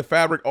the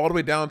fabric all the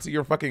way down to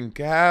your fucking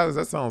calves.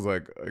 That sounds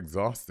like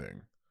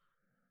exhausting.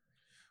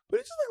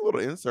 But it's just like a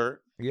little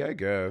insert. Yeah, I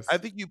guess. I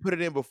think you put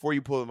it in before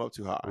you pull them up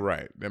too high.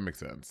 Right. That makes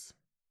sense.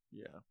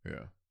 Yeah.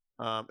 Yeah.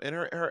 And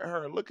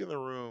her look in the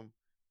room,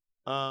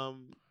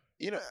 I'm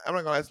not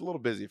gonna lie, it's a little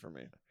busy for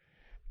me.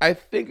 I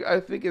think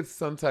it's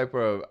some type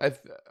of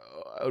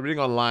reading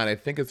online. I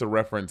think it's a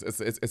reference.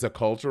 It's a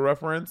culture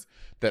reference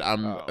that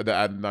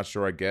I'm not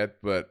sure I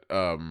get. But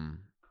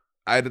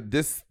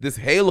this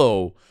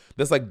halo,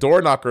 this like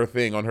door knocker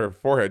thing on her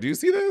forehead. Do you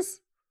see this?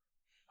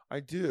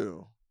 I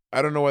do.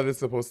 I don't know why this is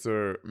supposed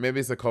to. Maybe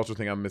it's a culture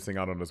thing I'm missing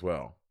out on as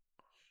well.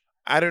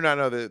 I do not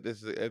know that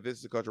if this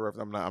is a culture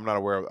reference. I'm not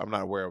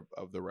aware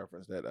of the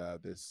reference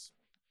that this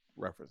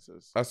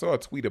references. I saw a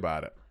tweet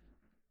about it.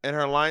 And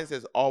her line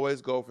says,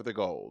 "Always go for the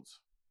golds."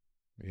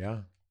 Yeah.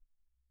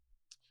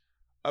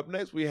 Up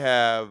next, we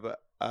have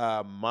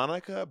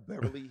Monica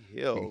Beverly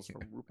Hills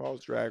from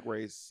RuPaul's Drag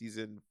Race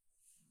season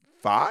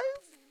 5.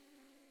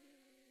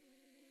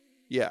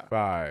 Yeah,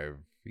 5.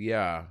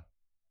 Yeah.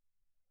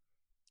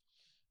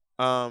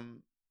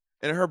 And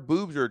her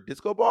boobs are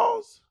disco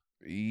balls.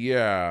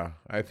 Yeah,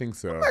 I think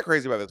so. I'm not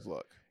crazy about this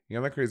look. Yeah,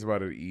 I'm not crazy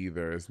about it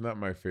either. It's not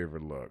my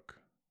favorite look.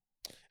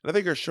 And I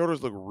think her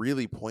shoulders look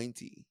really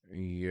pointy.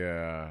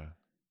 Yeah.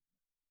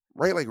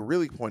 Right, like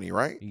really pointy,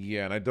 right?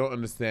 Yeah, and I don't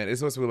understand. It's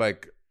supposed to be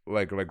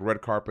like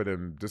red carpet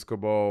and disco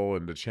ball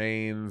and the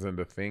chains and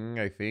the thing,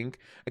 I think.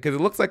 Because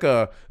it looks like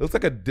a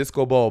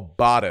disco ball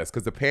bodice,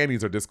 because the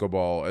panties are disco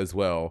ball as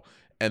well.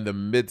 And the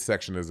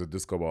midsection is a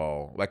disco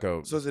ball,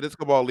 So it's a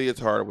disco ball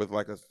leotard with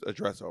like a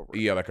dress over it.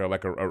 Yeah, like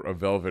a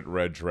velvet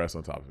red dress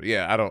on top of it.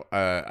 Yeah, I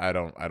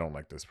don't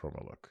like this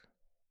promo look.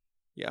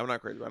 Yeah, I'm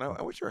not crazy about it.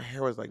 I wish her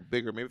hair was like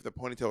bigger. Maybe if the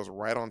ponytail was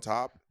right on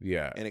top.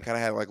 Yeah, and it kind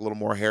of had like a little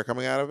more hair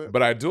coming out of it.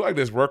 But I do like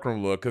this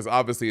workroom look because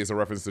obviously it's a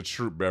reference to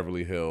Troop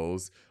Beverly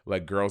Hills,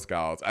 like Girl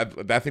Scouts. I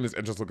think this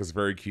entrance look is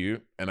very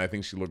cute, and I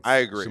think she looks. I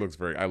agree. She looks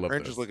very. I love her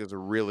this. entrance look is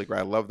really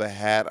great. I love the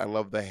hat. I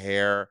love the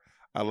hair.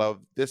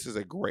 This is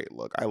a great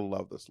look. I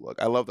love this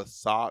look. I love the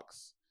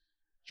socks.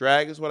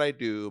 Drag is what I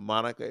do.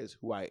 Monica is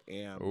who I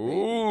am.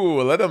 Ooh,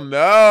 baby. Let them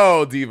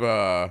know,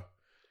 Diva.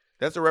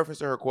 That's a reference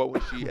to her quote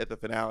when she at the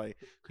finale.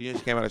 Because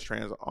she came out as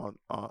trans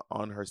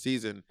on her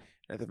season.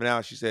 At the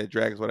finale, she said,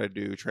 "Drag is what I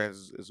do.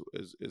 Trans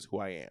is who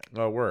I am."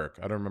 Oh, work.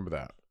 I don't remember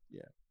that.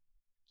 Yeah.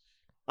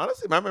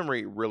 Honestly, my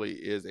memory really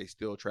is a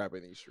steel trap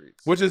in these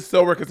streets. Which is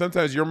so weird because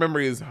sometimes your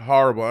memory is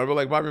horrible. I'd be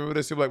like, "Why remember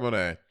this?" You're like,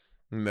 "Monet."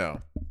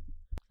 No.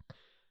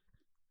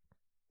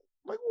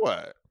 Like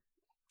what?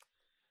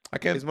 I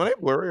can't. Is Monet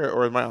blurry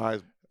or is my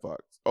eyes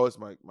fucked? Oh, it's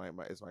my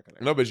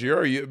connection. No, but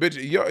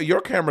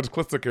your camera's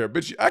crystal clear.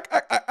 Bitch,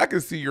 I can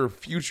see your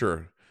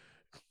future.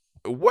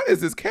 What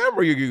is this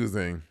camera you're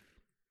using?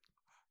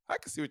 I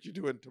can see what you're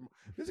doing.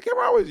 This is a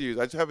camera I always use.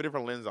 I just have a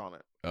different lens on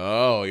it.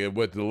 Oh, yeah,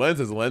 but the lens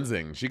is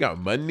lensing. She got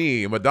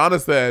money. Madonna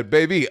said,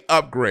 "Baby,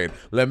 upgrade.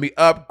 Let me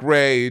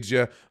upgrade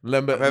you.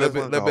 Let me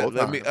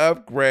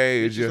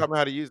upgrade She you." taught me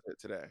how to use it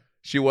today.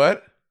 She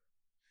what?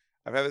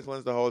 I've had this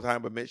lens the whole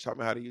time, but Mitch taught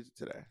me how to use it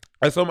today.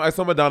 I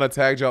saw Madonna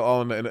tagged y'all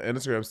all in an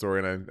Instagram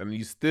story, and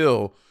you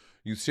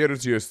shared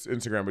it to your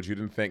Instagram, but you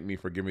didn't thank me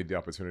for giving me the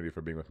opportunity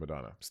for being with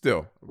Madonna.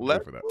 Still,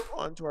 Let's for that. move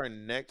on to our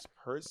next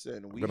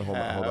person. I'm gonna hold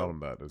on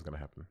that. It's gonna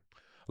happen.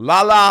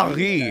 La La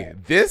Ree.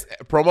 This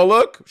promo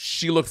look,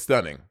 she looks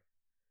stunning.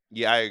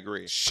 Yeah, I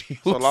agree. She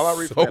So looks Lala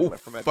Ree so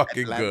from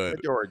fucking Atlanta, good.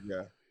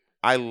 Georgia.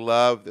 I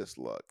love this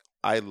look.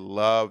 I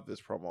love this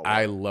promo look.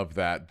 I love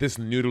that. This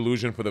nude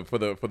illusion for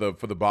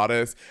the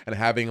bodice and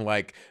having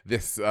like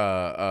this this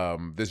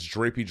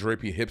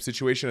drapey hip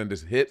situation and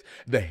this hip,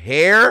 the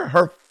hair,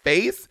 her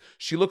face,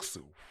 she looks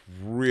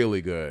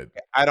really good.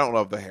 I don't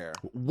love the hair.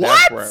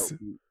 What?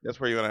 That's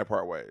where you and I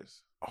part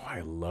ways. Oh,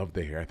 I love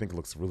the hair. I think it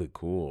looks really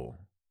cool.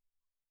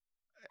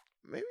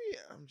 Maybe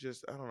I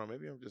don't know.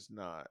 Maybe I'm just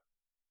not.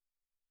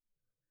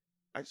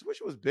 I just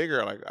wish it was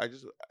bigger. Like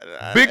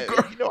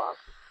Bigger.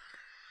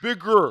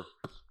 Bigger.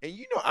 And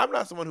I'm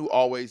not someone who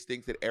always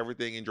thinks that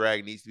everything in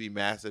drag needs to be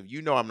massive.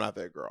 I'm not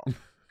that girl.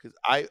 Because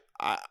I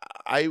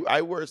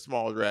wear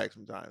small drag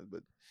sometimes,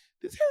 but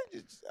this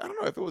hair just, I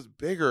don't know if it was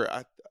bigger.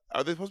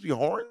 Are they supposed to be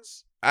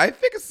horns? I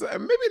think it's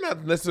maybe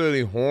not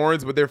necessarily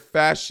horns, but they're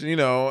fashion.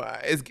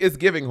 It's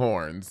giving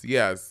horns.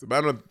 Yes, but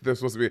I don't know if they're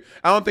supposed to be.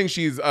 I don't think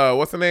she's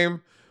what's the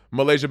name?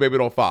 Malaysia Baby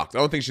Doll Fox. I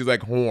don't think she's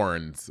like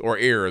horns or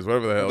ears,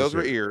 whatever the hell. Those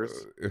were ears.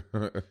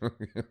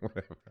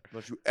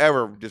 Don't you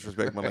ever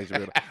disrespect Malaysia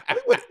Baby Doll. I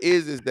think what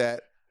is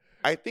that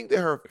I think that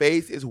her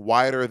face is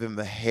wider than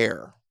the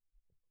hair.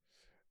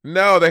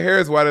 No, the hair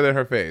is wider than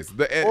her face.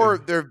 Or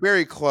they're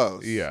very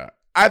close. Yeah.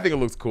 I think it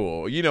looks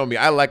cool. You know me.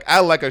 I like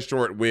a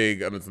short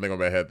wig on something on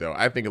my head though.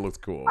 I think it looks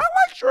cool. I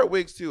like short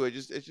wigs too.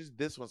 It's just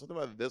this one. Something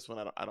about this one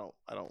I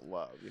don't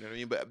love. You know what I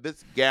mean? But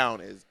this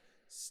gown is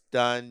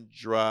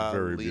stundra.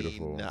 Very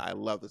beautiful. I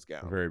love this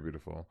gown. Very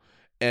beautiful.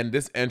 And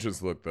this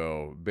entrance look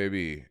though,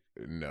 baby,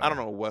 no. I don't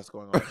know what's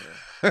going on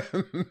here.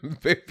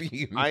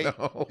 Baby, no. I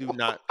do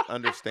not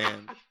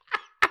understand.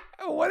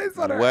 What is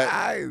on her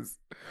eyes?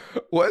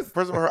 First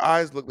of all, her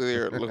eyes look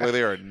like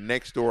they are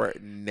next door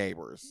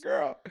neighbors.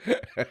 Girl.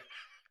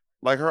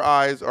 Like her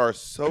eyes are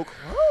so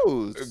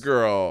close.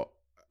 Girl.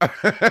 What?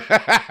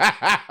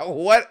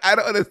 I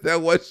don't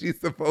understand what she's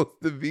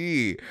supposed to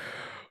be.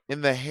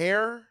 In the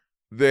hair?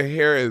 The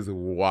hair is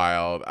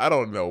wild. I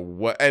don't know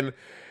what, and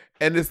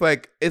it's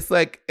like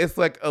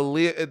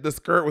the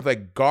skirt with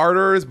like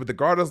garters, but the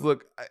garters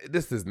look.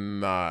 This is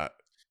not.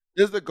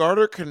 Does the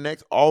garter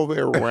connect all the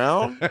way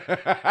around? It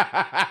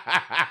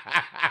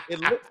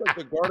looks like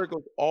the garter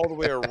goes all the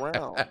way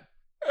around.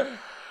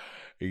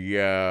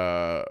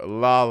 Yeah,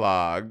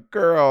 Lala,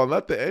 girl,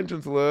 not the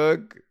entrance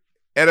look.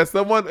 And as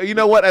someone, you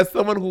know what? As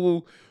someone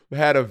who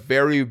had a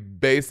very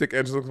basic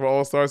entrance look for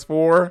All Stars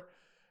 4.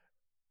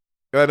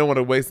 I don't want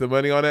to waste the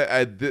money on it.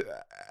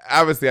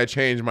 Obviously, I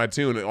changed my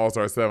tune in All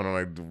Star 7.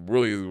 I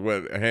really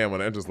went ham on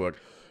the entrance look.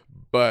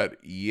 But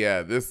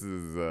yeah, this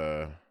is.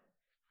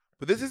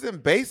 But this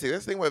isn't basic.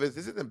 That's the thing with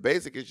this isn't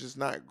basic. It's just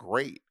not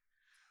great.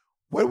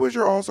 What was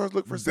your All Stars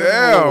look for?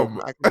 Damn.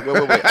 Wait.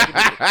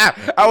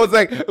 I was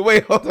like,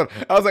 wait, hold on.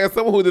 I was like, as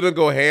someone who didn't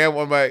go ham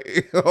on my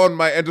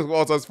entrance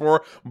All Stars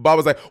 4, Bob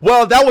was like,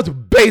 well, that was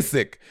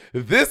basic.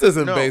 This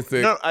isn't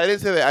basic. No, I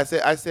didn't say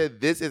that. I said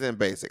this isn't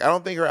basic. I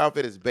don't think her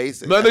outfit is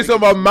basic. No, he's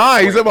talking about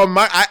mine. He's talking about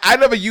mine. I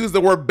never used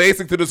the word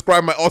basic to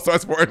describe my All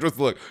Stars 4 entrance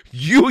look.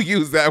 You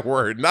use that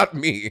word, not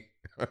me.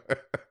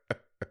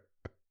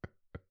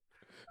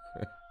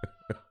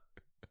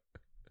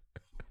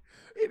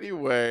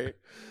 Anyway.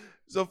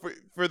 So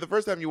for the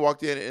first time you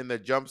walked in the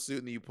jumpsuit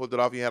and you pulled it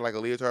off, you had like a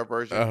leotard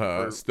version.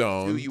 For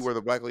Stones. 2, you wore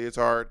the black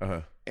leotard,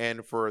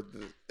 and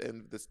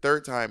this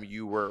third time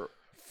you were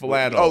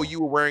flannel. Oh,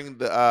 you were wearing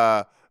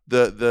the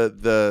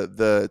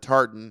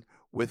tartan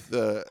with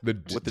the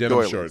denim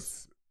doilies.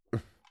 shorts.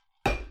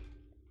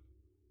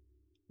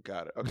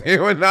 Got it. Okay. They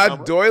were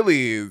not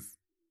doilies.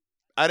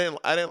 I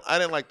didn't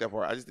like that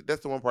part.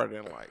 That's the one part I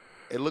didn't like.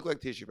 It looked like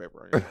tissue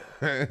paper.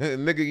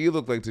 Nigga, you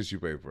look like tissue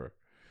paper.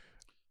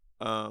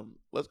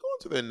 Let's go on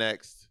to the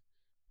next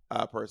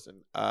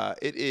person.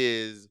 It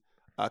is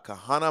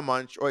Kahana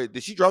Montrese. Wait,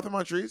 did she drop the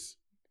Montrese?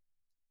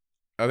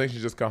 I think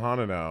she's just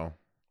Kahana now.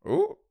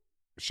 Ooh,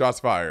 shots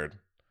fired.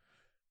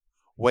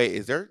 Wait,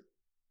 is there?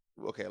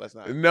 Okay, let's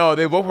not. No,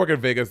 they both work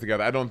in Vegas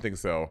together. I don't think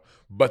so.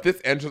 But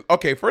this entrance.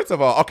 Okay, first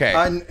of all,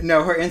 okay.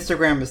 No, her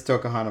Instagram is still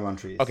Kahana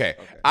Montrese. Okay,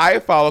 I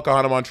follow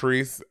Kahana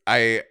Montrese.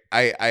 I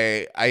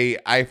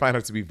find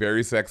her to be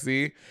very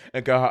sexy,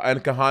 and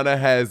Kahana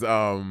has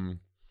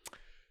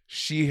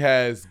she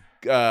has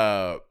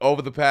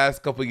over the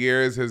past couple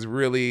years has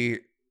really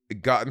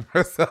gotten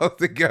herself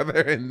together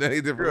in many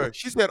different.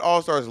 She said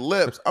All Stars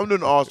lips. I'm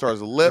doing All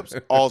Stars lips,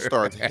 All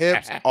Stars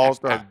hips, All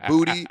Stars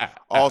booty,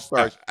 All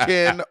Stars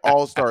chin,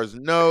 All Stars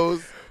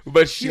nose.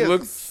 But she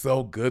looks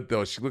so good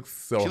though. She looks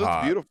so hot. She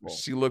looks beautiful.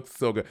 She looks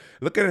so good.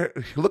 Look at her.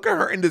 Look at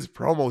her in this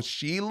promo.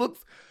 She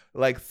looks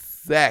like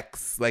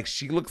sex. Like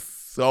she looks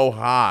so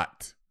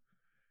hot.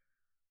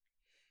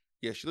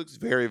 Yeah, she looks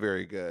very,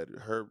 very good.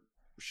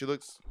 She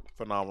looks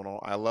phenomenal.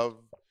 I love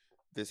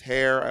this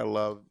hair. I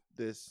love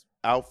this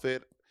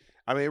outfit.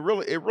 I mean,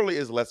 it really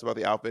is less about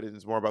the outfit and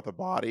it's more about the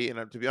body.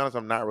 And to be honest,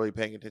 I'm not really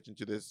paying attention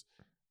to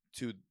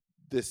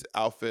this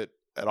outfit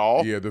at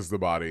all. Yeah, this is the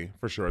body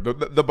for sure.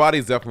 The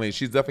body's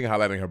she's definitely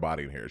highlighting her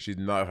body in here. She's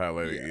not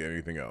highlighting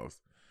anything else.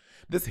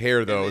 This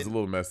hair though is a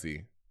little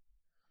messy.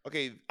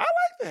 Okay, I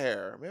like the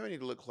hair. Maybe I need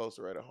to look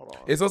closer at it. Hold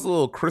on. It's also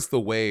little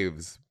crystal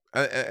waves.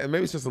 And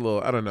maybe it's just a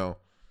little, I don't know.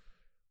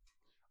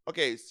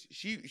 Okay,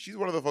 she's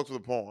one of the folks with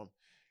a poem.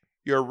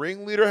 Your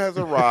ringleader has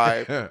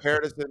arrived.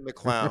 Prepare to send the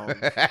clowns.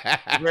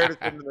 Prepare to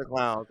send the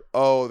clowns.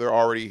 Oh, they're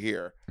already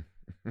here.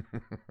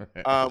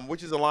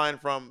 Which is a line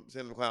from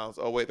Send the Clowns.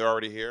 Oh wait, they're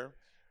already here.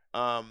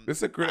 This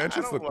is a great I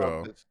entrance don't look,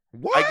 love though. this.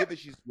 What? I get that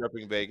she's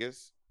repping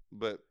Vegas,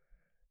 but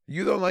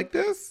You don't like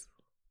this?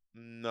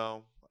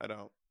 no, I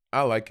don't.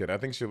 I like it. I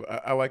think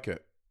I like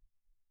it.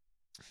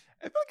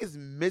 I feel like it's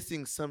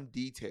missing some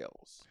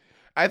details.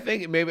 I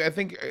think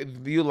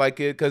you like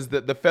it because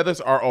the feathers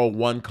are all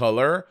one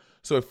color,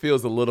 so it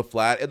feels a little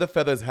flat. If the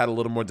feathers had a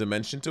little more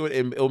dimension to it,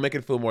 it'll make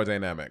it feel more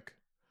dynamic.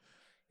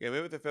 Yeah,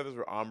 maybe if the feathers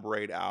were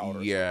ombre'd out.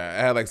 Or Yeah,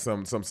 it had like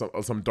some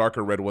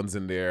darker red ones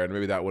in there, and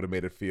maybe that would have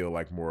made it feel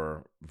like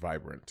more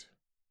vibrant.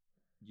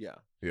 Yeah.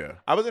 Yeah.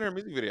 I was in her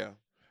music video.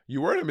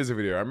 You were in a music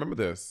video. I remember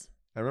this.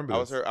 I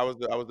was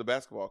the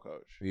basketball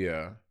coach.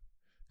 Yeah.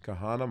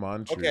 Kahana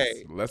Montrese.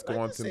 Okay. Let's go I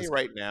on can to say this.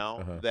 right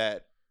now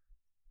that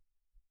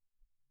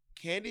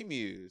Candy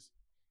Muse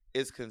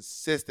is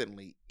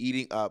consistently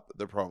eating up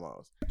the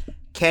promos.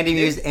 Candy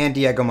Muse and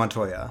Diego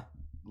Montoya.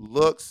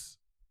 Looks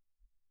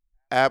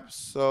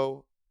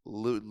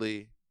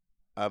absolutely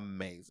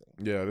amazing.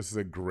 Yeah, this is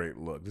a great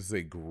look. This is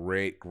a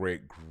great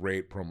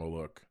promo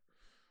look.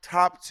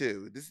 Top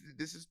two. This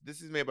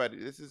is made by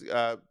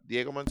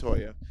Diego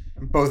Montoya.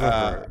 Both of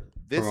her.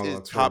 This promo is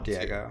looks top for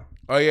Diego. two.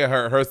 Oh yeah,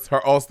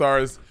 her All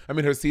Stars. I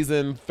mean, her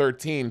season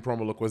 13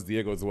 promo look was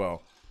Diego as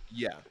well.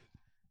 Yeah,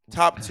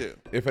 top two.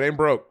 If it ain't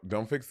broke,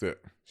 don't fix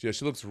it. Yeah,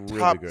 she looks really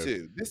top good.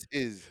 Two.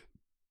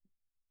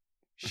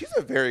 She's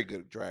a very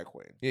good drag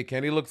queen. Yeah,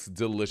 Candy looks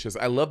delicious.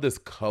 I love this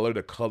color.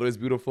 The color is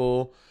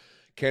beautiful.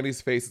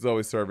 Candy's face is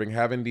always serving.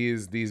 Having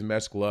these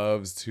mesh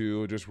gloves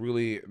too, just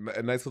really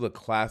a nice little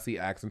classy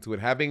accent to it.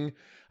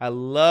 I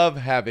love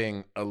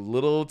having a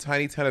little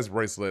tiny tennis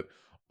bracelet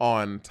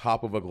on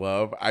top of a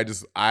glove.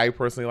 I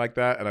personally like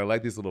that, and I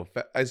like these little.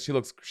 She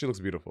looks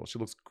beautiful. She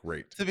looks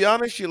great. To be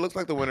honest, she looks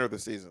like the winner of the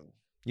season.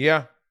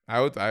 Yeah,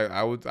 I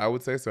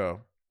would say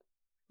so.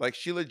 Like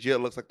she legit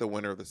looks like the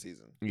winner of the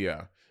season.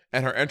 Yeah.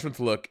 And her entrance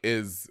look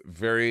is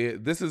very.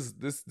 This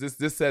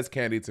says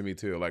Candy to me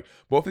too. Like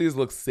both of these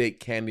looks say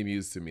Candy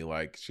Muse to me.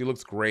 Like she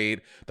looks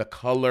great. The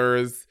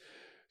colors.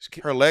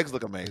 Her legs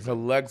look amazing. Her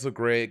legs look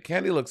great.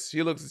 Candy looks.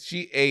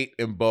 She ate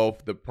in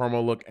both the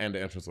promo look and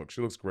the entrance look.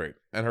 She looks great.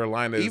 And her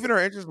line is even her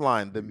entrance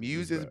line. The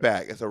Muse is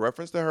back. It's a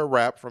reference to her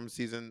rap from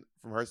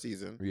her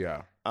season.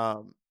 Yeah.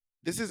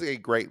 This is a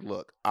great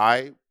look.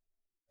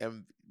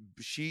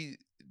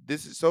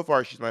 So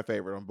far she's my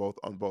favorite on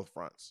both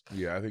fronts.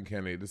 Yeah, I think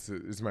Candy. This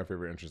is my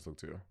favorite entrance look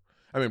too.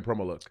 I mean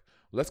promo look.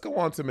 Let's go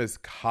on to Miss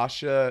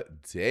Kasha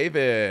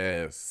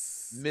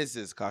Davis.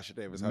 Mrs. Kasha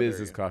Davis.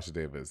 Mrs. Kasha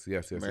Davis.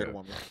 Yes. Married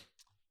woman.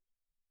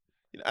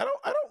 You know,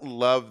 I don't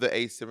love the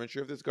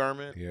asymmetry of this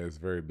garment. Yeah, it's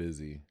very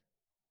busy.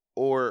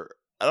 Or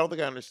I don't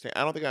think I understand.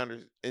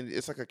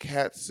 It's like a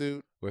cat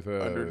suit with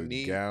a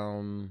underneath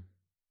gown,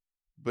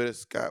 but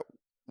it's got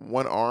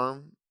one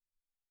arm.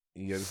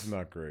 Yeah, this is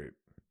not great.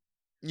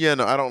 Yeah,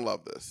 no, I don't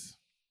love this.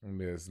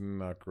 Yeah, it's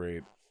not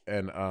great.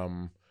 And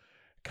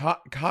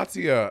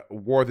Katya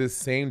wore this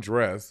same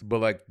dress, but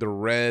like the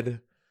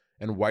red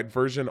and white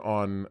version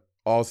on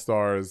All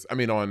Stars. I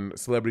mean, on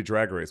Celebrity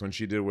Drag Race when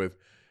she did with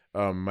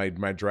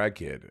my drag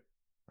kid.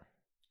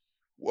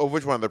 Well,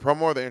 which one? The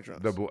promo or the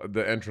entrance?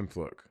 The entrance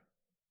look.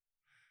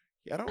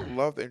 Yeah, I don't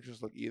love the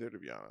entrance look either, to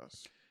be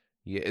honest.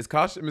 Yeah, is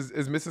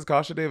Mrs.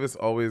 Kasha Davis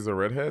always a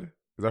redhead?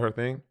 Is that her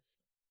thing?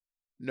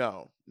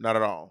 No, not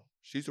at all.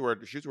 She used to wear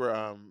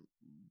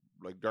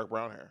like dark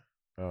brown hair.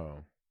 Oh.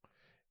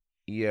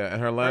 Yeah, and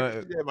her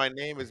line. My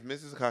name is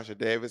Mrs. Kasha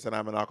Davis, and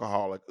I'm an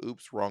alcoholic.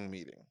 Oops, wrong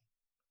meeting.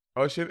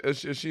 Oh, is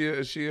she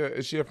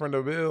a friend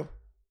of Bill?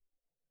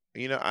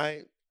 You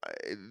know,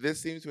 this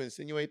seems to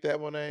insinuate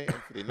that, Monet. And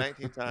for the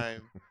 19th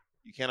time,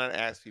 you cannot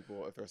ask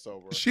people if they're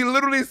sober. She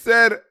literally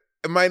said,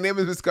 "My name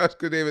is Miss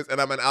Kasha Davis, and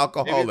I'm an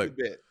alcoholic."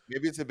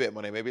 Maybe it's a bit,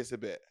 Monet. Maybe it's a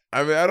bit.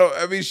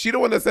 I mean, she the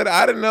one that said it.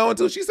 I didn't know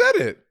until she said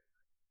it.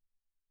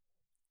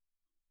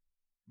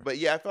 But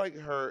yeah, I feel like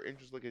her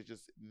interest look is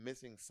just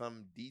missing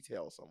some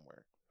detail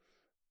somewhere.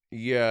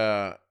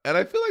 Yeah, and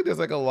I feel like there's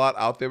like a lot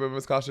out there about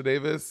Miss Kasha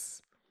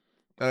Davis,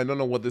 and I don't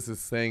know what this is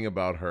saying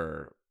about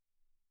her.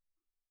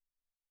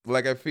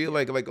 Like I feel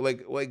like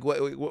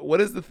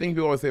what is the thing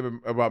people always say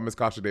about Miss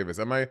Kasha Davis?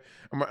 Am I?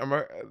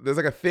 There's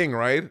like a thing,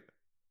 right?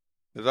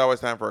 There's always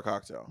time for a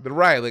cocktail.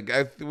 Right. Like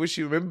I wish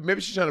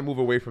maybe she's trying to move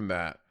away from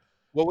that.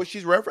 Well, what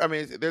she's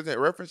there's a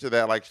reference to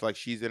that, like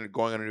she's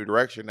going in a new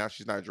direction. Now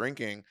she's not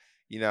drinking.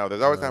 You know,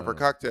 there's always time for a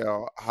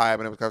cocktail. Hi,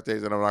 my name is Kasha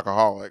Davis, and I'm an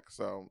alcoholic.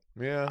 So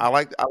yeah, I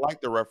like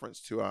the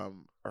reference to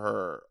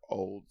her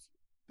old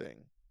thing.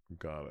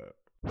 Got it.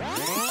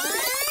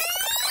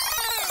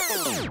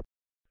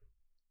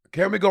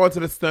 Can we go on to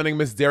the stunning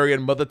Miss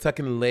Darian Mother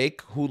Tucking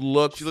Lake, who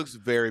looks... She looks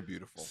very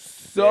beautiful.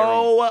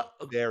 So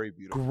very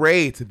beautiful.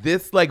 Great.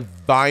 This like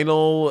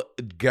vinyl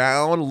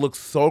gown looks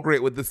so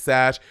great with the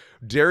sash.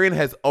 Darian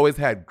has always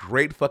had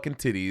great fucking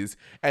titties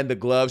and the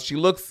gloves.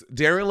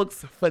 Darian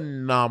looks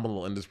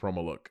phenomenal in this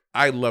promo look.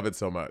 I love it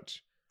so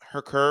much.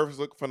 Her curves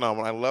look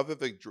phenomenal. I love that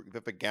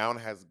the gown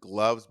has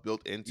gloves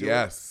built into it.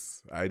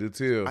 Yes, I do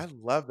too. I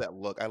love that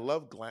look. I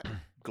love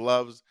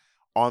gloves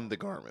on the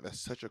garment. That's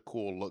such a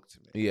cool look to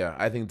me. Yeah,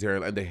 I think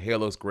Darian, and the hair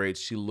looks great.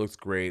 She looks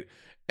great.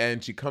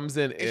 And she comes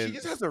in and she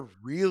just has a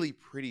really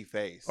pretty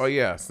face. Oh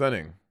yeah,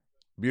 stunning.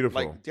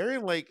 Beautiful. Like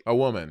Darian Lake. A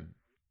woman.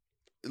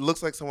 It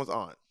looks like someone's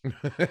aunt.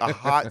 A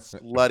hot,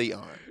 slutty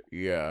aunt.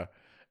 Yeah.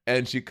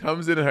 And she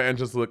comes in her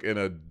entrance look in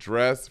a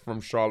dress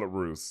from Charlotte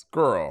Russe.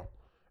 Girl.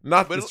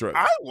 Not this dress.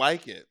 I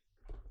like it.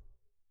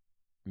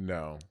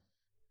 No.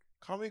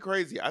 Call me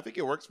crazy. I think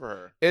it works for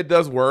her. It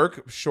does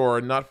work,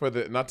 sure. Not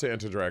to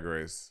enter Drag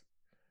Race.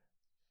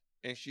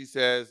 And she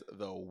says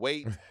the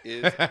wait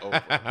is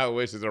over.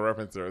 Which is a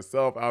reference to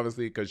herself,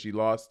 obviously, because she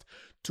lost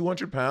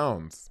 200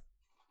 pounds.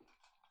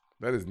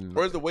 That is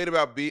or is the wait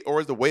about being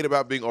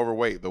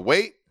overweight? The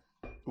wait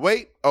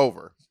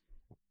over.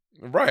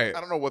 Right. I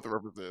don't know what the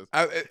reference is.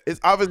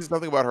 It's obviously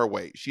something about her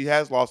weight. She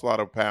has lost a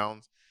lot of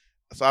pounds.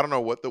 So I don't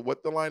know what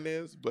the line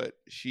is, but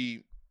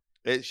she's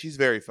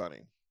very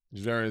funny.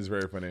 Jaren is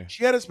very funny.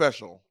 She had a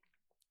special.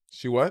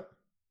 She what?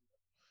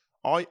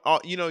 All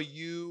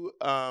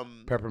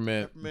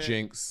Peppermint,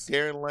 Jinx,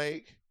 Darren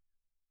Lake.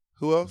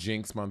 Who else?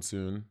 Jinx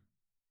Monsoon.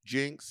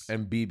 Jinx.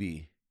 And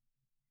BB.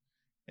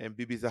 And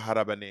BB's a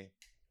Harabane.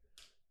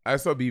 I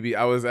saw BB.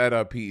 I was at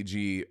a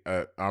PEG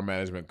at our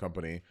management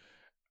company.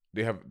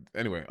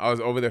 Anyway, I was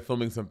over there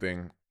filming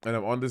something and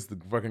I'm on this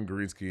fucking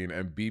green screen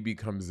and BB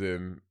comes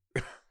in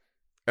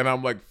and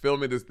I'm like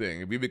filming this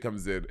thing. And BB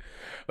comes in,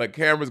 like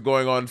camera's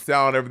going on,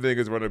 sound, everything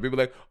is running. BB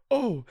like,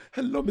 oh,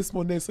 hello, Miss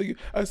Monet. So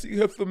I see you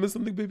have filming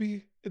something,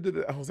 baby.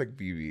 I was like,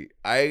 BB.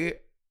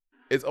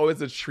 It's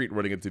always a treat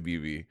running into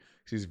BB.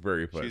 She's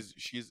very funny.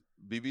 She's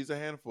BB's a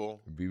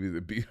handful.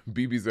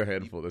 BB's a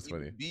handful. That's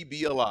funny.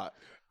 BB a lot.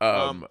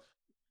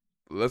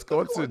 Let's go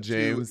on to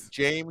James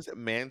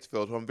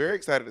Mansfield, who I'm very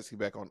excited to see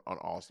back on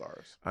All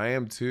Stars. I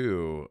am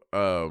too.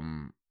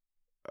 Let's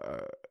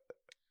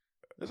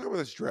talk about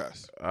this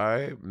dress.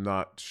 I'm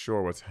not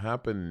sure what's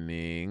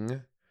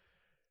happening.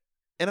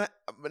 And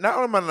not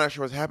only am I not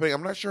sure what's happening,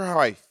 I'm not sure how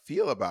I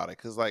feel about it.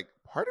 Because, like,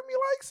 part of me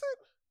likes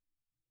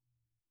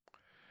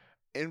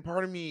it. And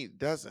part of me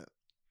doesn't.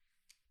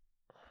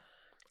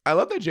 I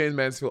love that James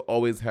Mansfield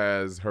always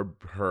has her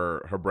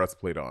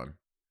breastplate on.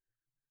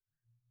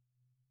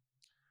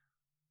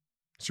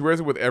 She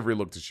wears it with every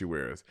look that she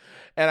wears.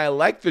 And I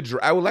like the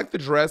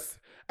dress.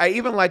 I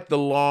even like the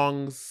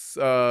long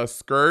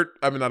skirt.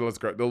 I mean, not a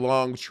skirt. The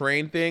long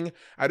train thing.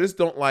 I just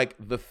don't like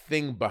the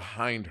thing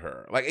behind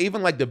her. Like,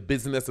 even like the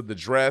business of the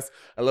dress.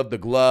 I love the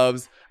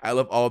gloves. I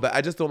love all that.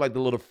 I just don't like the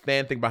little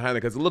fan thing behind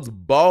it because it looks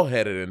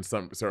ball-headed in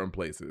some certain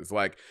places.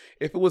 Like,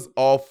 if it was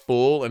all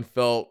full and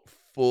felt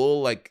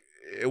full, like,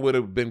 it would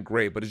have been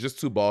great. But it's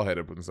just too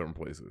ball-headed in certain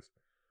places.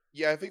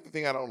 Yeah, I think the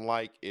thing I don't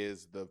like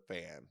is the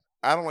fan.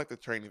 I don't like the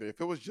train either. If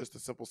it was just a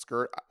simple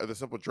skirt, the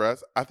simple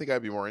dress, I think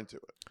I'd be more into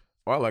it.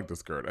 Oh, I like the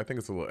skirt. I think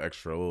it's a little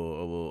extra, a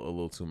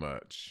little too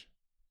much.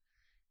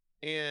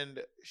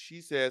 And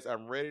she says,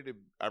 "I'm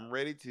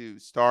ready to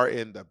star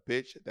in The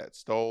Bitch That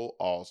Stole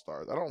All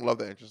Stars." I don't love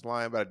the entrance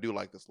line, but I do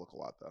like this look a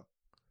lot, though.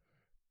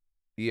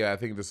 Yeah, I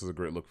think this is a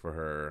great look for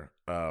her.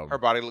 Her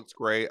body looks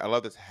great. I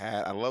love this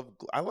hat. I love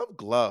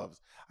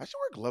gloves. I should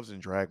wear gloves in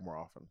drag more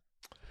often.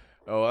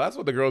 Oh, that's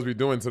what the girls be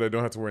doing so they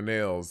don't have to wear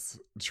nails.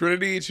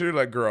 Trinity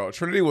like, girl.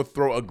 Trinity will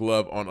throw a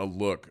glove on a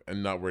look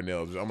and not wear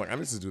nails. I'm like, I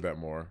need to do that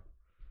more.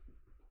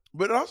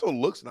 But it also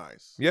looks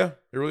nice. Yeah,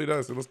 it really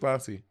does. It looks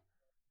classy.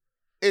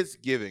 It's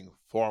giving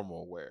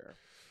formal wear.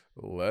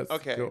 Let's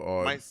go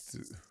on.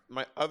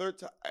 My other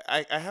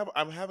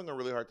I'm having a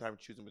really hard time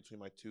choosing between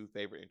my two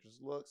favorite entrance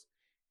looks,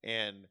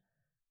 and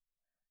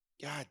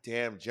god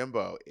damn,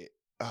 Jimbo,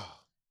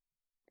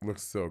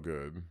 looks so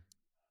good.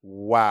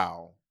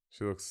 Wow.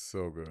 She looks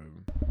so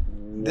good.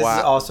 This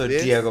is also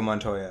Diego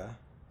Montoya.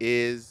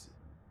 And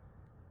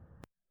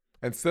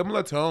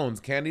similar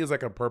tones. Candy is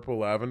like a purple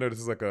lavender. This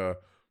is like a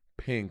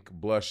pink,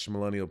 blush,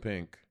 millennial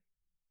pink.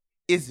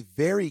 It's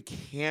very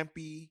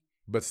campy.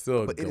 But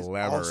still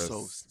glamorous. It is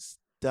also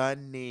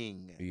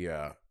stunning.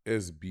 Yeah,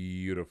 it's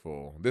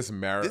beautiful. This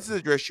is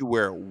a dress you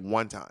wear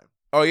one time.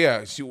 Oh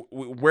yeah.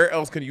 Where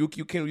else can you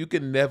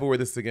can never wear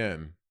this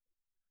again.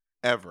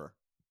 Ever.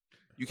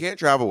 You can't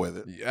travel with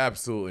it.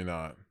 Absolutely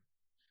not.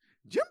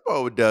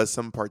 Jimbo does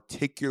some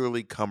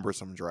particularly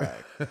cumbersome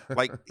drag.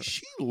 Like,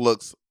 she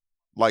looks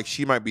like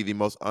she might be the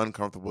most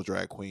uncomfortable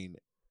drag queen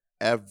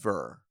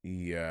ever.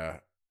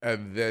 Yeah.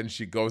 And then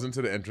she goes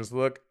into the entrance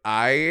look.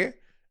 I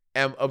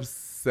am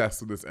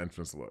obsessed with this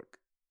entrance look.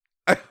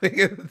 I think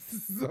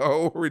it's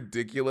so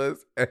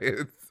ridiculous and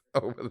it's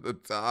over the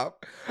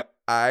top.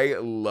 I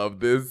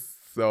love this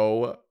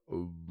so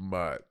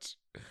much.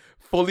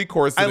 Fully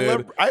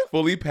corseted,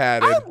 fully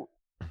padded.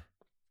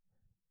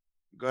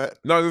 Go ahead.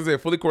 No, I was gonna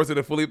say fully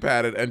corseted, fully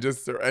padded, and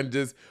just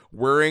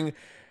wearing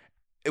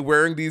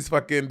wearing these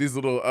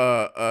little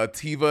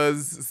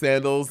Tevas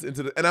sandals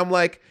and I'm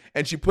like,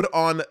 and she put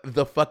on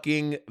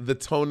the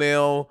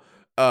toenail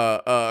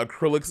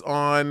acrylics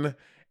on.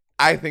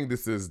 I think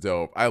this is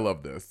dope. I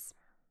love this.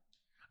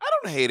 I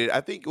don't hate it.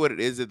 I think what it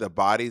is that the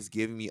body's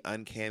giving me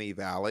uncanny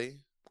valley.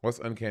 What's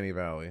uncanny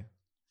valley?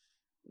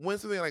 When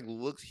something like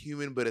looks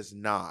human but it's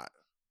not.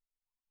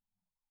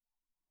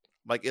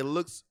 Like it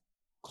looks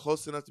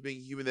close enough to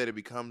being human that it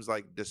becomes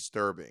like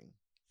disturbing.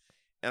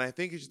 And I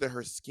think it's just that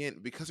her skin,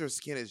 because her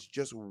skin is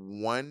just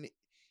one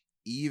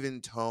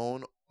even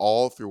tone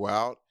all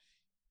throughout,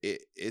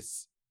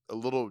 it's a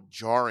little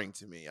jarring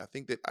to me. I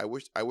think that I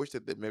wish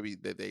that maybe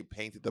that they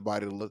painted the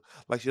body to look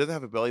like she doesn't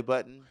have a belly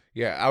button.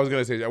 Yeah, I was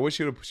gonna say I wish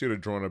she would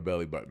have drawn a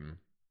belly button.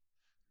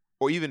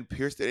 Or even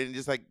pierced it and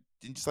just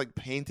like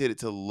painted it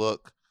to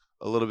look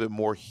a little bit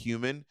more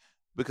human,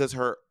 because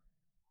her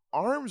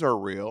arms are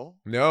real.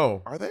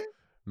 No. Are they?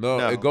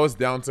 No, it goes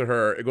down to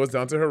her. It goes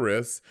down to her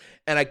wrists,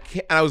 and I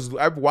can't.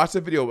 I've watched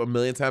the video a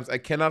million times. I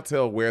cannot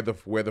tell where the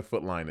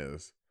foot line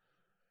is.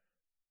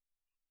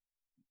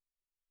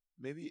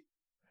 Maybe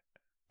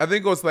I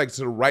think it goes like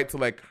to the right to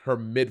like her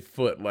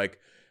midfoot, like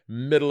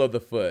middle of the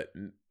foot,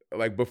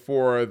 like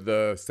before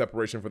the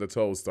separation for the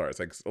toes starts,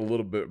 like a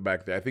little bit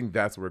back there. I think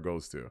that's where it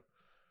goes to.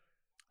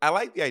 I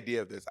like the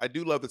idea of this. I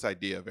do love this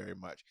idea very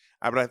much.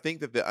 But I think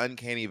that the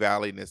uncanny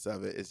valleyness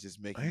of it is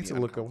just making. I need me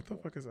to look up what the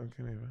fuck is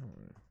uncanny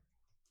valley.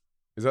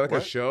 Is that like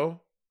What? a show?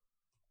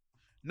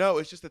 No,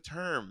 it's just a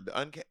term.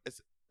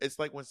 It's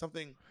like when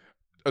something.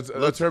 A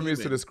term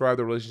used to human. describe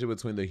the relationship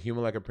between the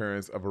human-like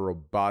appearance of a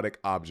robotic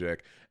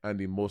object and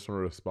the emotional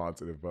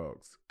response it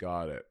evokes.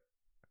 Got it.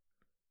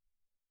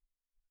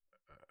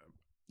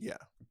 Yeah.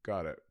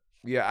 Got it.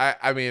 Yeah,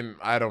 I mean,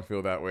 I don't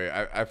feel that way.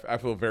 I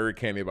feel very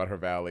candy about her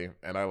valley,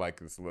 and I like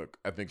this look.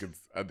 I think You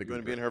want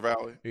to be in her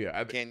valley? Yeah,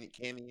 I think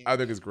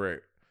it's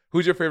great.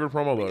 Who's your favorite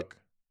promo look?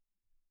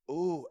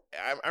 Ooh,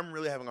 I'm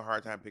really having a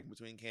hard time picking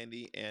between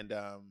Candy and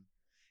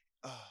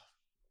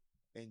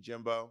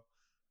Jimbo,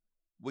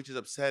 which is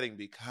upsetting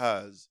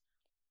because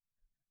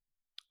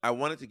I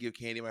wanted to give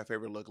Candy my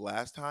favorite look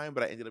last time,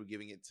 but I ended up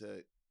giving it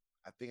to,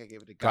 I think I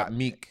gave it to Got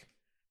Meek.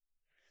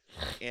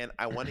 And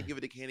I want to give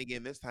it to Candy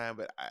again this time,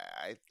 but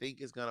I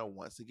think it's gonna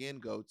once again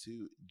go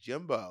to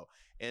Jimbo.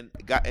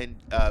 But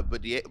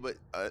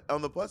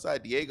on the plus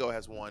side, Diego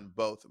has won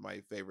both of my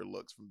favorite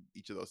looks from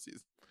each of those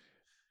seasons.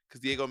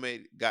 Because Diego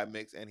got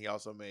mixed, and he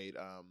also made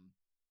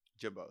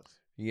Jimbo's.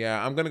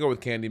 Yeah, I'm gonna go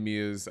with Candy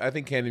Muse. I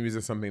think Candy Muse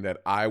is something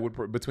that I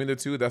would between the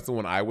two. That's the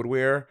one I would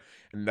wear,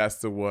 and that's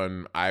the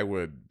one I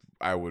would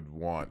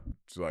want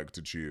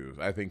to choose.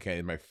 I think Candy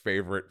is my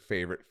favorite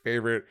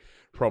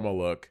promo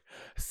look.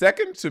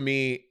 Second to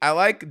me, I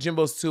like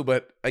Jimbo's too,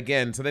 but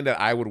again, something that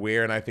I would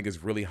wear and I think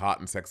is really hot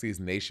and sexy is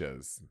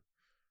Naisha's.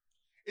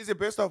 Is it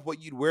based off what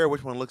you'd wear?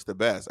 Which one looks the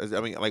best?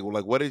 I mean, like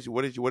what is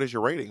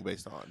your rating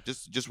based on?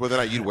 Just whether or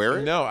not you'd wear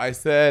it? No, I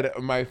said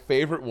my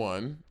favorite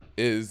one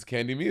is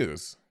Candy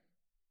Muse.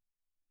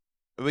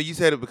 But you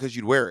said it because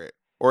you'd wear it,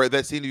 or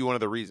that seemed to be one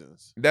of the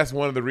reasons. That's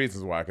one of the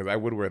reasons why, because I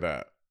would wear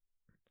that.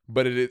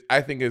 But it is,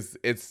 I think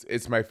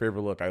it's my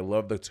favorite look. I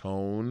love the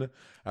tone.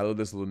 I love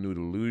this little nude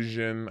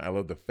illusion. I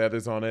love the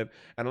feathers on it,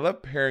 and I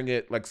love pairing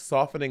it, like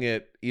softening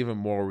it even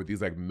more with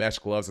these like mesh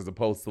gloves as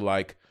opposed to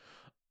like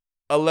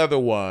a leather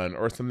one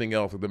or something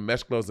else. Like the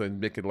mesh gloves that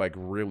make it like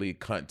really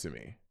cunt to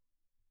me.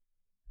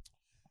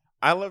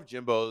 I love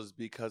Jimbo's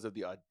because of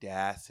the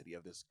audacity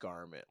of this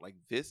garment. Like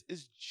this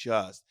is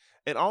just,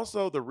 and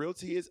also the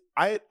realty is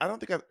I don't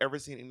think I've ever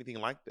seen anything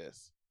like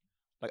this.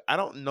 Like I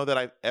don't know that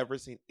I've ever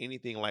seen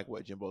anything like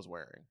what Jimbo's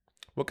wearing.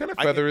 What kind of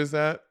feather is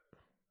that?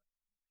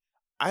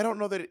 I don't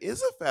know that it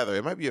is a feather.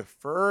 It might be a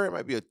fur. It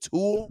might be a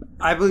tulle.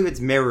 I believe it's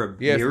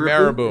marabou. Yeah, it's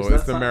marabou.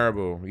 It's the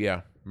marabou.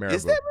 Yeah, marabou.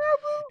 Is that marabou?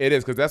 It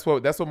is, because that's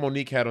what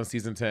Monique had on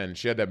season 10.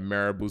 She had that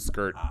marabou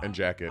skirt and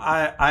jacket.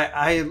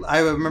 I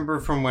remember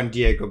from when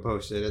Diego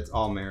posted. It's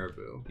all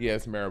marabou. Yeah,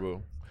 it's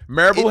marabou.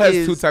 Marabou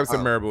has two types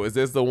of marabou.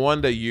 There's the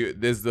one that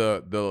there's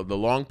the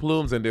long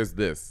plumes, and there's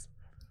this.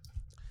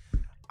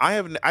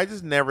 I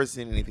just never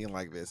seen anything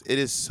like this. It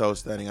is so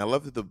stunning. I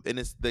love that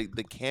it's the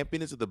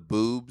campiness of the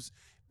boobs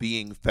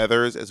being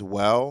feathers as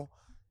well,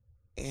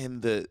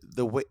 and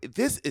the way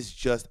this is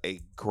just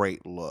a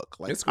great look.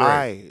 Like it's great.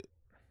 I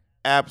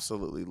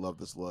absolutely love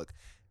this look.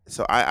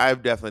 So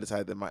I've definitely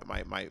decided that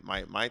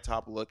my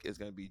top look is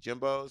going to be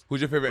Jimbo's.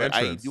 Who's your favorite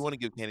entrance? I do want to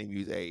give Candy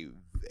Muse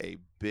a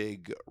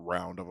big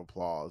round of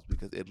applause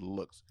because it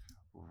looks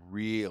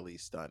really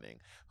stunning.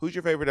 Who's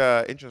your favorite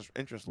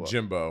entrance look?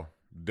 Jimbo.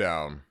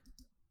 Down.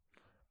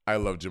 I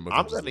love Jimbo.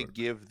 I'm going to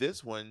give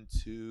this one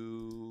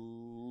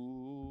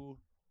to...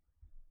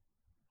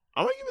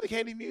 I'm going to give it to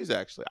Candy Muse,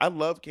 actually. I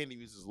love Candy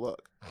Muse's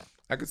look.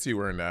 I could see you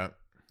wearing that.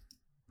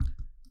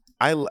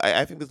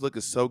 I think this look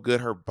is so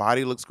good. Her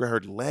body looks great. Her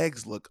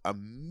legs look a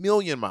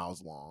million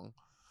miles long,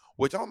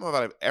 which I don't know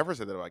that I've ever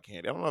said that about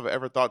Candy. I don't know if I've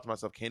ever thought to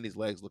myself, Candy's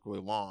legs look really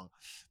long.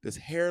 This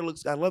hair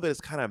looks... I love that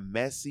it's kind of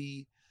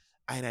messy,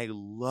 and I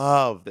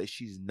love that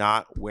she's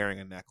not wearing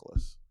a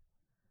necklace.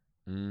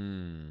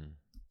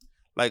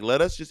 Like,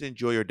 let us just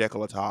enjoy your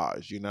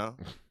décolletage, you know?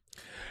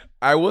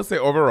 I will say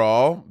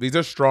overall, these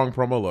are strong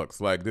promo looks.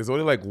 Like there's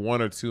only like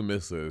one or two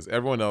misses.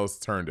 Everyone else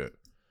turned it.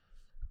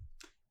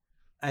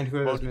 And who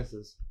are those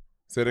misses?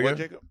 Say it again. What,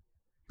 Jacob?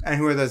 And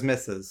who are those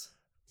misses?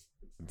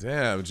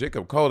 Damn,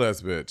 Jacob, cold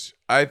ass bitch.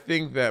 I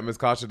think that Miss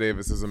Kasha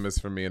Davis is a miss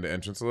for me in the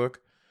entrance look.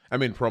 I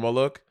mean promo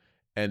look,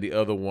 and the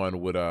other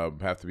one would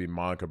have to be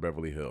Monica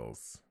Beverly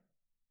Hills.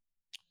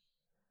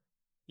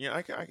 Yeah,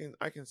 I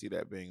can see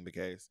that being the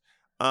case.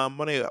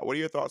 Monet, what are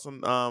your thoughts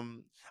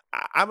on?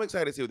 I'm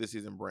excited to see what this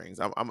season brings.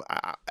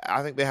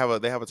 I think they have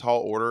a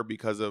tall order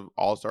because of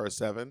All Star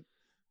 7.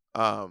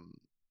 And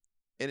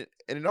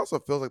it also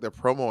feels like their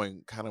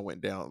promoing kind of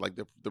went down. Like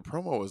the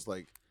promo was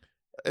like,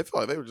 it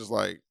felt like they were just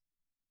like.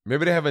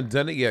 Maybe they haven't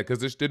done it yet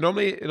because it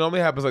normally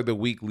happens like the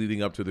week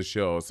leading up to the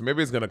show. So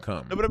maybe it's gonna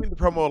come. No, but I mean the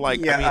promo, like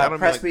Yeah, I mean, I don't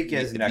press mean, like,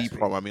 week is the next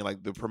promo. week. I mean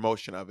like the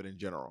promotion of it in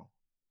general.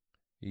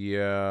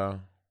 Yeah.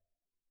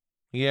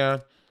 Yeah.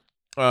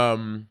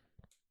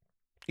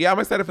 Yeah, I'm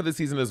excited for the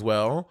season as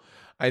well.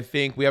 I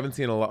think we haven't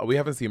seen a lot. We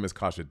haven't seen Mrs.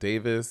 Kasha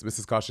Davis. We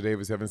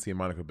haven't seen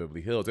Monica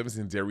Beverly Hills. We haven't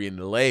seen Darian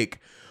Lake.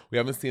 We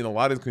haven't seen a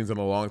lot of these queens in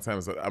a long time.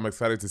 So I'm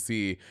excited to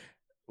see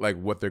like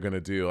what they're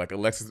gonna do. Like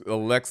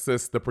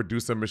Alexis, the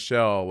producer,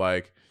 Michelle.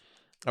 Like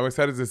I'm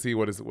excited to see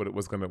what's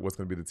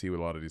gonna be the tea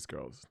with a lot of these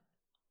girls.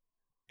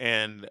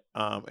 And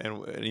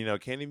you know,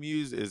 Candy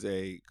Muse is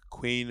a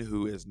queen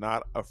who is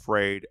not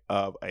afraid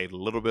of a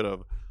little bit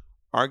of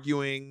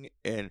arguing.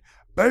 And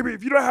baby,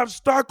 if you don't have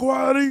star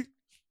quality,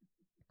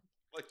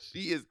 like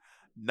she is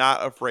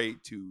not afraid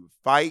to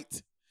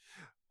fight.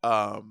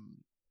 Let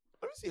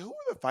me see, who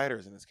are the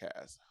fighters in this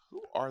cast?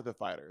 Who are the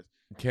fighters?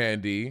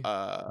 Candy,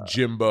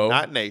 Jimbo.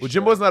 Not Nation. Well,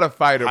 Jimbo's not a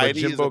fighter, Heidi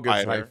but Jimbo is a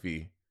gets fighter.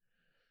 hyphy.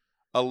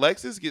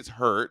 Alexis gets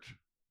hurt.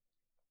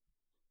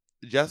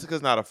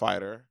 Jessica's not a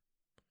fighter.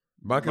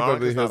 Monica Monica's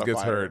Beverly Hills not a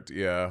gets fighter. hurt.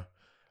 Yeah.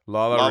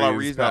 Lala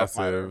Reed's not a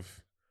fighter.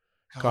 passive.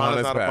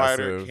 Kahana's not a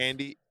fighter.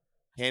 passive.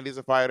 Candy's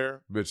a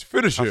fighter. Bitch,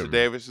 finish Tasha him.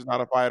 Davis is not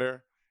a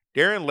fighter.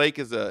 Darren Lake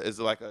is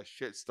like a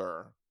shit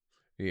stirrer.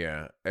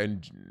 Yeah,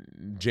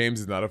 and James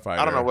is not a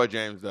fighter. I don't know what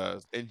James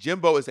does. And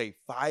Jimbo is a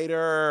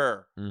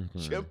fighter. Mhm.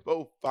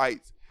 Jimbo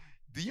fights.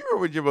 Do you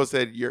remember when Jimbo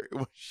said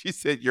she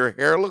said your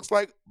hair looks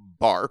like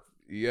barf?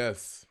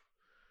 Yes.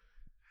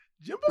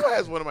 Jimbo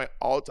has one of my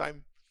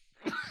all-time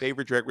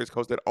favorite Drag Race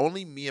quotes that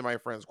only me and my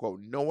friends quote.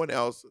 No one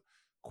else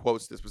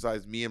quotes this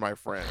besides me and my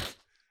friends.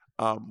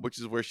 Which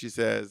is where she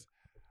says,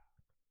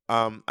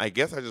 I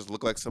guess I just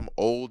look like some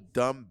old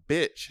dumb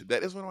bitch.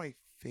 That is one of my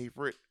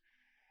favorite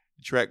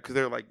drag, because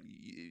they're like,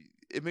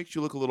 it makes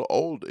you look a little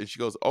old. And she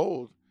goes,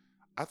 old?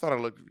 I thought I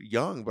looked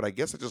young, but I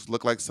guess I just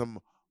look like some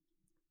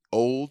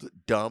old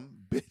dumb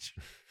bitch.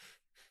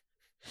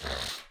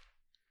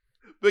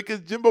 Because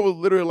Jimbo was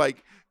literally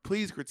like,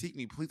 please critique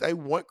me, please. I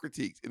want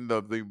critiques. And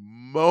the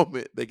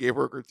moment they gave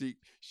her a critique,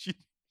 she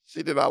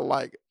did not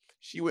like it.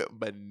 She went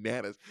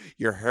bananas.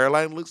 Your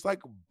hairline looks like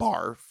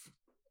barf.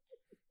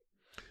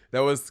 That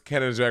was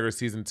Canada Drag Race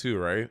season 2,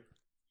 right?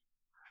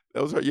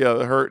 That was her.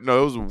 Yeah, it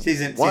was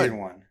Season one.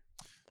 1.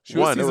 She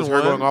was It was season her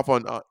 1? going off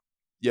on. That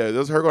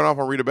was her going off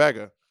on Rita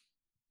Baga.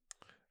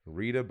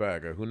 Rita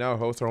Baga, who now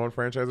hosts her own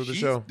franchise of the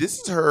show. This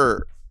is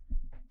her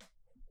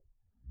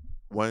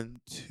 1,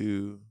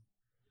 2,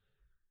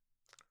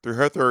 3,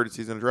 her third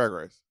season of Drag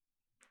Race,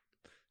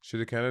 She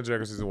did Canada Drag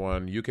Race season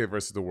 1, UK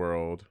versus the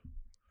World,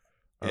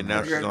 and now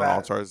Have you she's heard on about-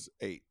 All Stars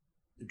 8.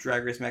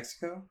 Drag Race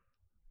Mexico?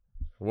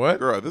 What?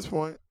 Girl, at this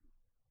point,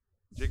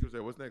 Jacob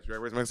said, "What's next? Drag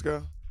Race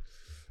Mexico?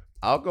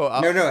 I'll go.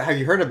 No. Have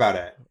you heard about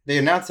it? They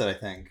announced it, I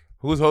think.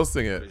 Who's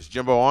hosting it? Is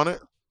Jimbo on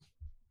it?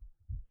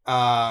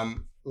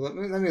 Let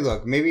me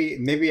look.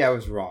 Maybe I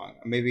was wrong.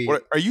 Maybe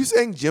What, are you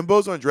saying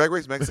Jimbo's on Drag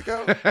Race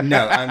Mexico?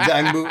 no.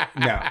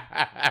 No.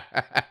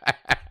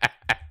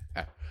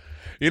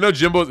 You know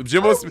Jimbo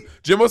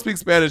speaks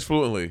Spanish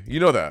fluently. You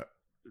know that.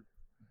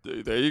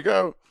 There you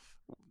go.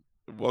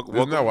 Welcome.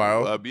 Isn't that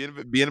wild?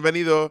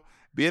 Bienvenido,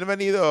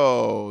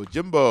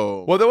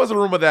 Jimbo. Well, there was a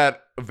rumor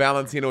that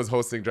Valentina was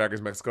hosting Drag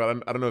Race Mexico.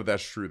 I don't know if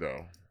that's true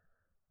though.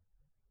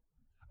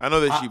 I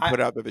know that she put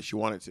out there that she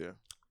wanted to.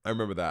 I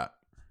remember that.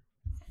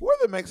 Who are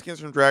the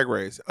Mexicans from Drag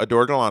Race?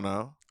 Adore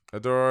Delano,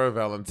 Adora,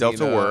 Valentina,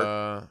 Delta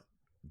Work,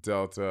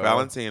 Delta,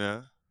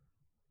 Valentina.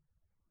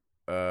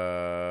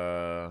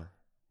 I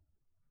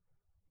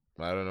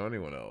don't know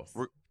anyone else.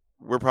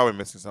 We're probably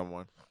missing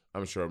someone.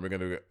 I'm sure we're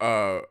gonna get.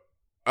 Oh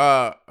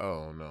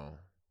no.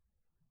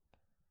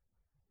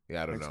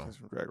 Yeah, I don't know. Mexicans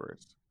from Drag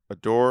Race.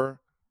 Adore,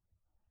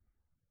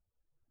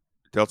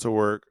 Delta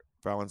Work,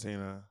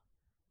 Valentina.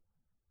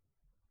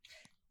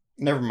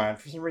 Never mind.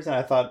 For some reason,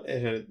 I thought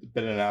it had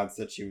been announced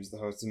that she was the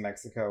host of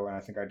Mexico, and I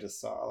think I just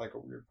saw like a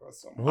weird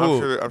post somewhere.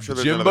 Who? I'm sure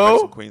there's Jimbo? another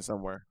Mexican queen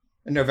somewhere.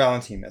 No,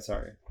 Valentina.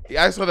 Sorry.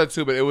 Yeah, I saw that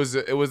too, but it was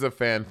a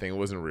fan thing. It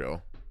wasn't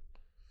real.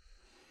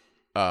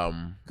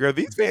 Girl,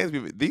 these fans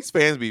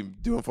be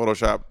doing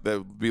Photoshop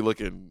that be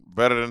looking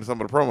better than some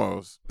of the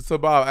promos. So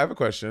Bob, I have a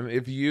question.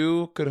 If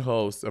you could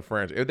host a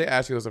franchise, if they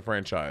ask you to host a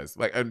franchise,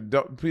 like, and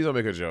please don't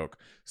make a joke.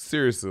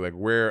 Seriously,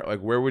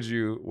 where would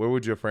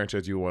your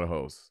franchise you want to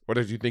host? What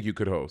did you think you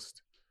could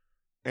host?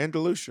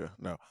 Andalusia.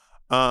 No.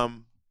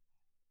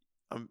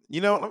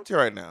 You know what? Let me tell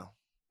you right now.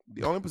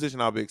 The only position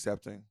I'll be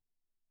accepting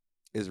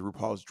is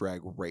RuPaul's Drag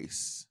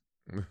Race.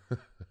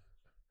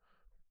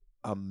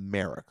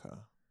 America.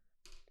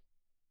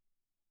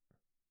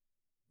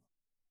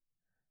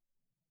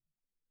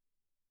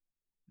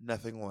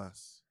 Nothing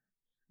less.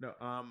 No.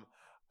 I'm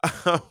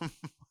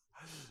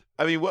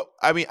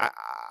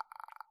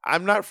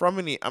not from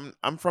any.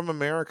 I'm from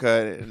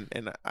America,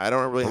 and I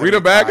don't really. Rita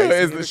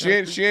Baga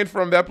she ain't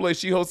from that place.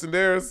 She hosting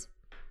theirs.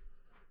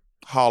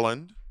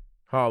 Holland.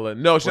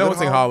 No, she's not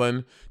hosting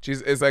Holland.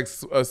 It's like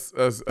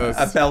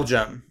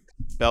Belgium.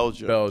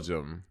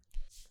 Belgium.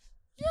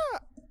 Yeah.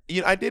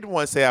 You know, I did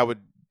want to say I would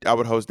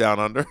host Down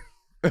Under.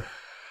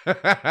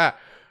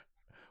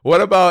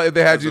 What about if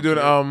they had you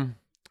doing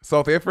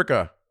South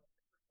Africa?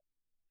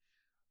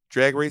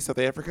 Drag Race South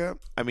Africa.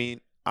 I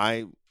mean,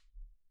 I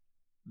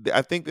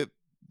think that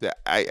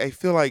I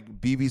feel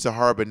like BB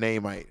Zahara Benet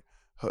might.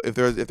 If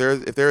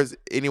there's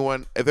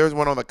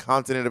one on the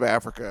continent of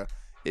Africa,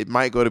 it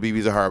might go to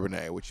BB Zahara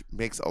Benet, which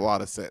makes a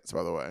lot of sense,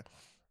 by the way.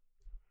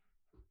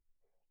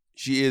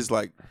 She is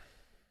like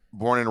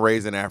born and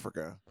raised in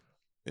Africa,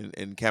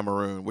 in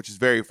Cameroon, which is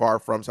very far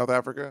from South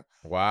Africa.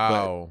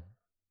 Wow.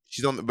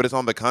 But it's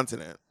on the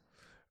continent.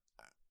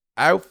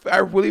 I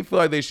really feel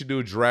like they should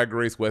do Drag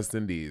Race West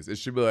Indies. It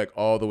should be like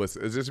all the West.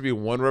 It should be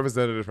one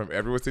representative from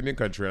every West Indian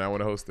country, and I want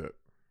to host it.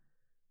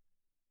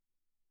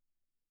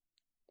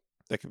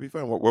 That could be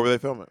fun. Where were they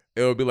filming?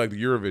 It would be like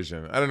the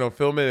Eurovision. I don't know.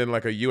 Film it in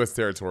like a U.S.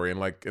 territory, in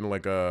like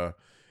a.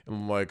 I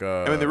mean,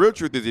 the real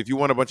truth is, if you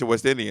want a bunch of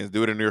West Indians,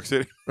 do it in New York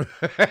City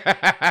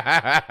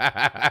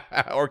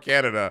or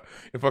Canada,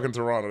 in fucking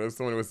Toronto. There's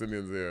so many West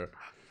Indians there.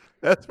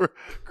 That's where,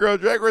 girl.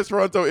 Drag Race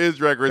Toronto is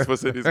Drag Race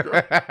West Indies,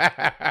 girl.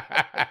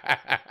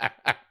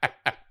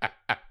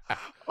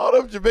 All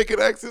them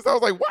Jamaican accents. I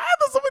was like, why are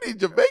there so many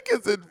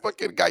Jamaicans and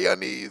fucking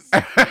Guyanese?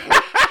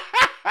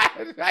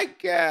 I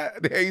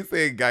can't. They ain't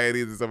saying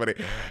Guyanese or somebody.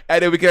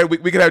 And then we can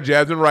have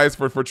Jasmine Rice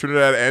for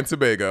Trinidad and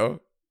Tobago.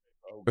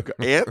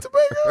 And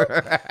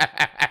Tobago?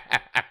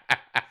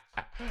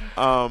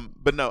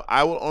 But no,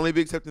 I will only be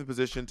accepting the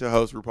position to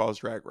host RuPaul's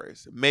Drag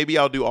Race. Maybe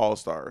I'll do All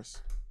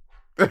Stars.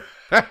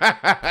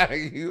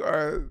 You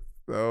are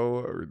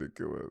so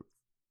ridiculous.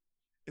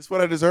 It's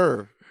what I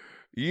deserve.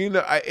 You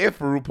know, if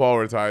RuPaul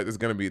retires,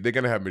 they're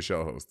gonna have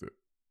Michelle host it.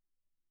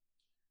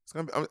 It's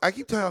gonna be, I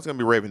keep telling you it's gonna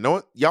be Raven. No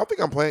one, y'all think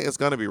I'm playing? It's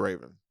gonna be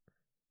Raven.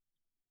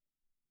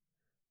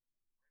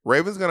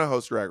 Raven's gonna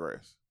host Drag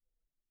Race.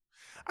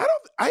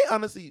 I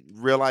honestly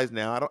realize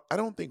now I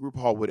don't think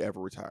RuPaul would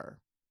ever retire.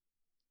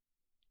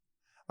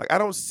 Like, I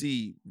don't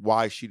see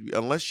why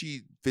unless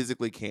she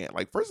physically can't.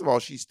 Like, first of all,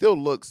 she still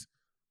looks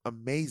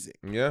amazing.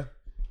 Yeah.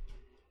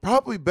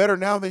 Probably better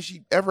now than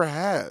she ever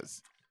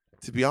has,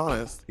 to be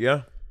honest.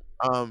 Yeah.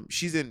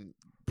 She's in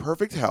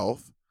perfect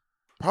health,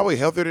 probably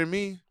healthier than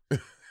me.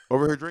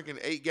 Over here drinking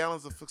 8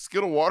 gallons of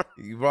Skittle water.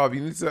 Bob,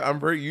 you need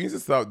to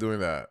stop doing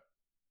that.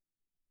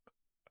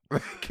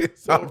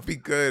 It's not be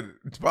good.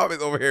 Bob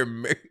is over here.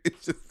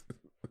 It's just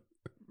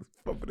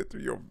pumping it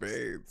through your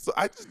veins. So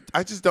I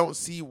just don't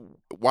see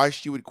why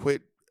she would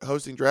quit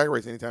hosting Drag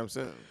Race anytime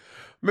soon.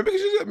 Maybe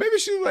she's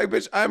like,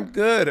 bitch, I'm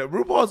good.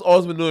 RuPaul's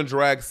always been doing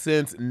drag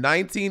since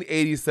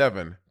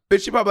 1987.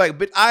 Bitch, she probably like,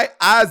 bitch,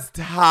 I's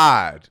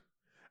tired.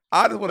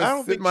 I just want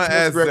to sit my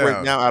ass down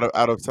right now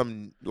out of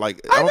some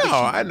like.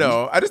 I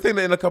know. I just think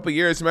that in a couple of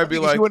years she might be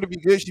like, if she wanted to be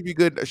good, she'd be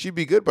good. She'd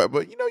be good, but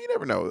you know, you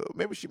never know.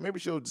 Maybe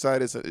she'll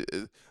decide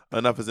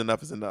enough is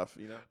enough.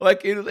 You know,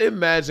 like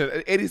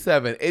imagine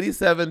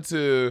 87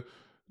 to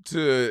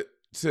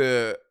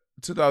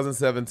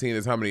 2017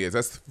 is how many years?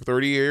 That's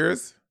 30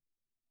 years.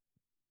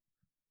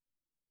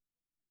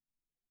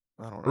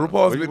 I don't know.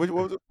 RuPaul's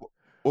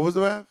what was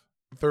the math?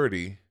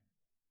 30.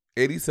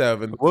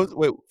 87.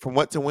 Wait, from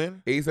what to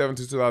when? 87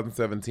 to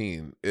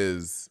 2017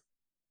 is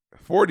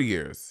 40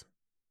 years.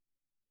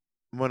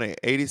 Money,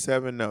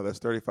 87? No, that's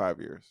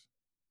 35 years.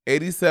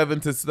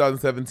 87 to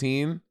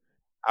 2017?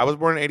 I was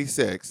born in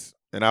 86,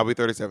 and I'll be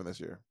 37 this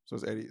year. So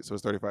it's 80. So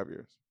it's 35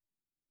 years.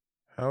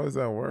 How does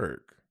that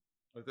work?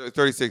 It's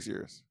 36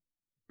 years.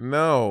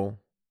 No.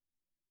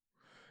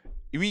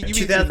 You mean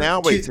now?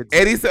 Wait,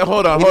 87.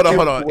 Hold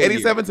on.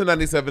 87 to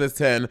 97 is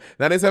 10.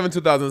 97 to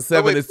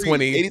 2007 is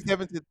 20.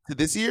 87 to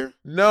this year?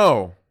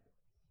 No,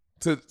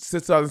 to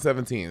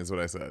 2017 is what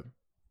I said.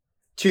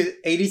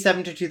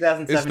 87 to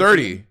 2017. It's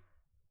 30.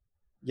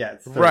 Yeah,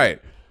 it's 30. Right.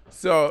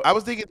 So I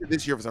was thinking to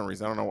this year for some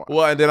reason. I don't know why.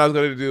 Well, and then I was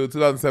going to do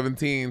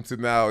 2017 to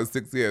now is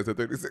 6 years, so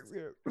 36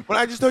 years. But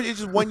I just told you it's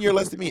just 1 year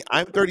less than me.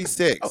 I'm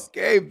 36.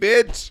 Okay,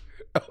 bitch.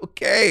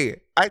 Okay.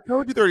 I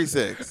told you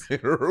 36.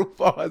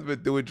 RuPaul has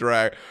been doing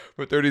drag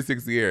for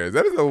 36 years.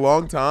 That is a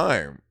long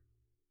time.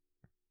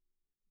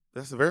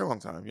 That's a very long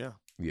time, yeah.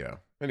 Yeah.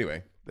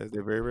 Anyway. That's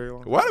a very, very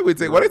long time. Why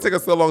did it take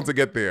us so long to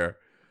get there?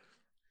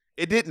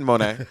 It didn't,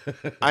 Monet.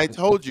 I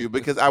told you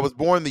because I was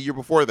born the year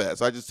before that.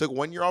 So I just took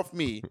 1 year off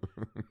me.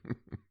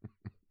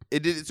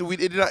 It did. So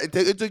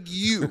it took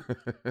you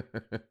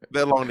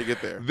that long to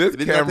get there. This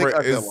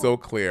camera is so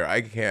clear.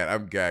 I can't.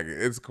 I'm gagging.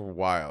 It's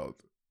wild.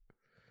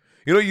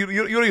 You know what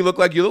you look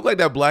like? You look like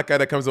that black guy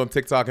that comes on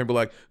TikTok and be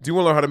like, "Do you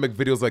want to learn how to make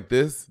videos like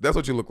this?" That's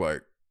what you look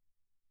like.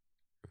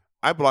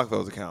 I blocked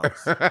those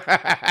accounts.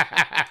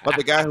 But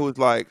the guy who was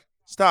like,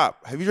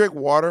 "Stop. Have you drank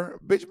water?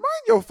 Bitch,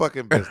 mind your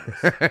fucking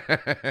business.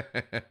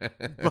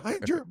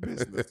 Mind your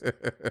business."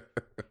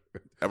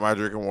 Am I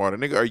drinking water?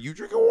 Nigga, are you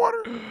drinking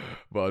water?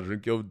 Well, I'll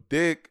drink your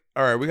dick.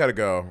 All right, we got to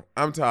go.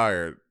 I'm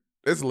tired.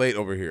 It's late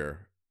over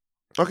here.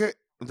 Okay.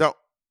 No.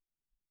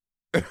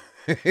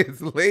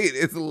 It's late.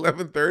 It's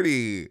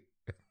 11:30.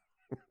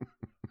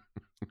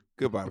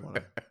 Goodbye,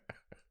 Monet.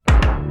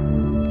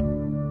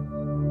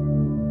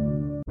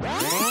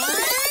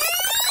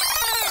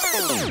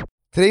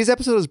 Today's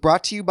episode is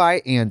brought to you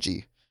by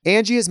Angie.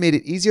 Angie has made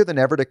it easier than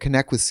ever to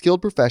connect with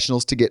skilled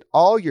professionals to get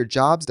all your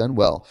jobs done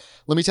well.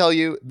 Let me tell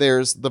you,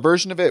 there's the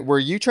version of it where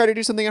you try to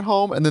do something at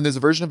home, and then there's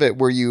a version of it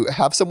where you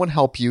have someone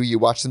help you, you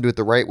watch them do it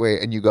the right way,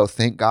 and you go,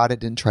 thank God I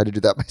didn't try to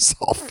do that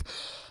myself.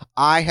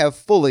 I have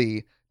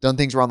fully done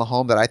things around the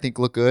home that I think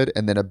look good,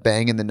 and then a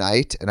bang in the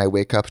night, and I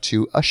wake up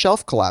to a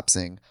shelf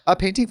collapsing, a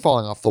painting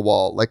falling off the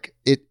wall.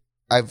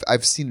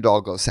 I've seen it all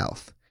go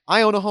south.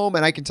 I own a home,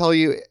 and I can tell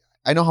you,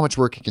 I know how much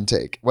work it can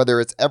take.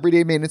 Whether it's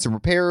everyday maintenance and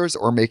repairs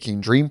or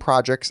making dream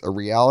projects a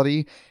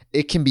reality,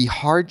 it can be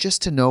hard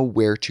just to know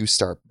where to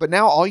start. But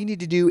now all you need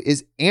to do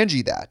is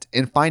Angie that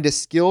and find a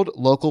skilled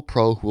local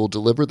pro who will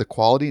deliver the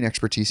quality and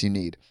expertise you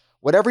need.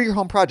 Whatever your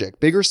home project,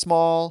 big or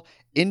small,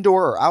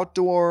 indoor or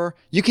outdoor,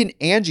 you can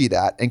Angie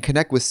that and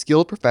connect with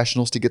skilled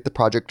professionals to get the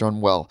project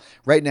done well.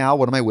 Right now,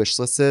 one of my wish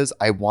lists is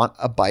I want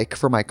a bike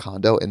for my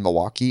condo in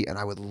Milwaukee, and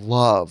I would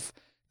love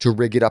to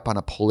rig it up on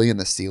a pulley in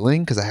the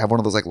ceiling because I have one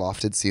of those like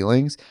lofted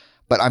ceilings,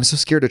 but I'm so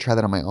scared to try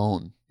that on my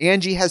own.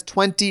 Angie has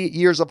 20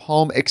 years of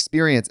home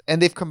experience, and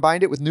they've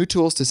combined it with new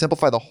tools to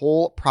simplify the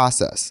whole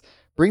process.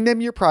 Bring them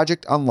your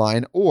project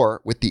online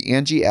or with the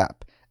Angie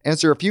app.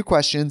 Answer a few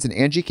questions and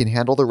Angie can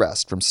handle the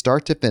rest from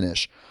start to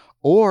finish,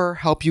 or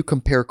help you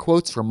compare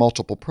quotes from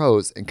multiple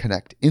pros and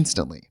connect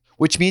instantly,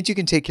 which means you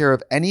can take care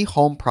of any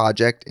home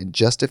project in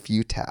just a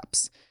few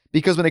taps.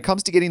 Because when it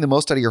comes to getting the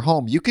most out of your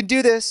home, you can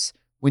do this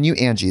when you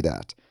Angie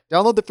that.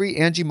 Download the free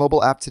Angie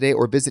mobile app today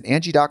or visit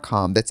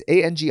Angie.com. That's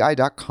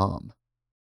ANGI.com.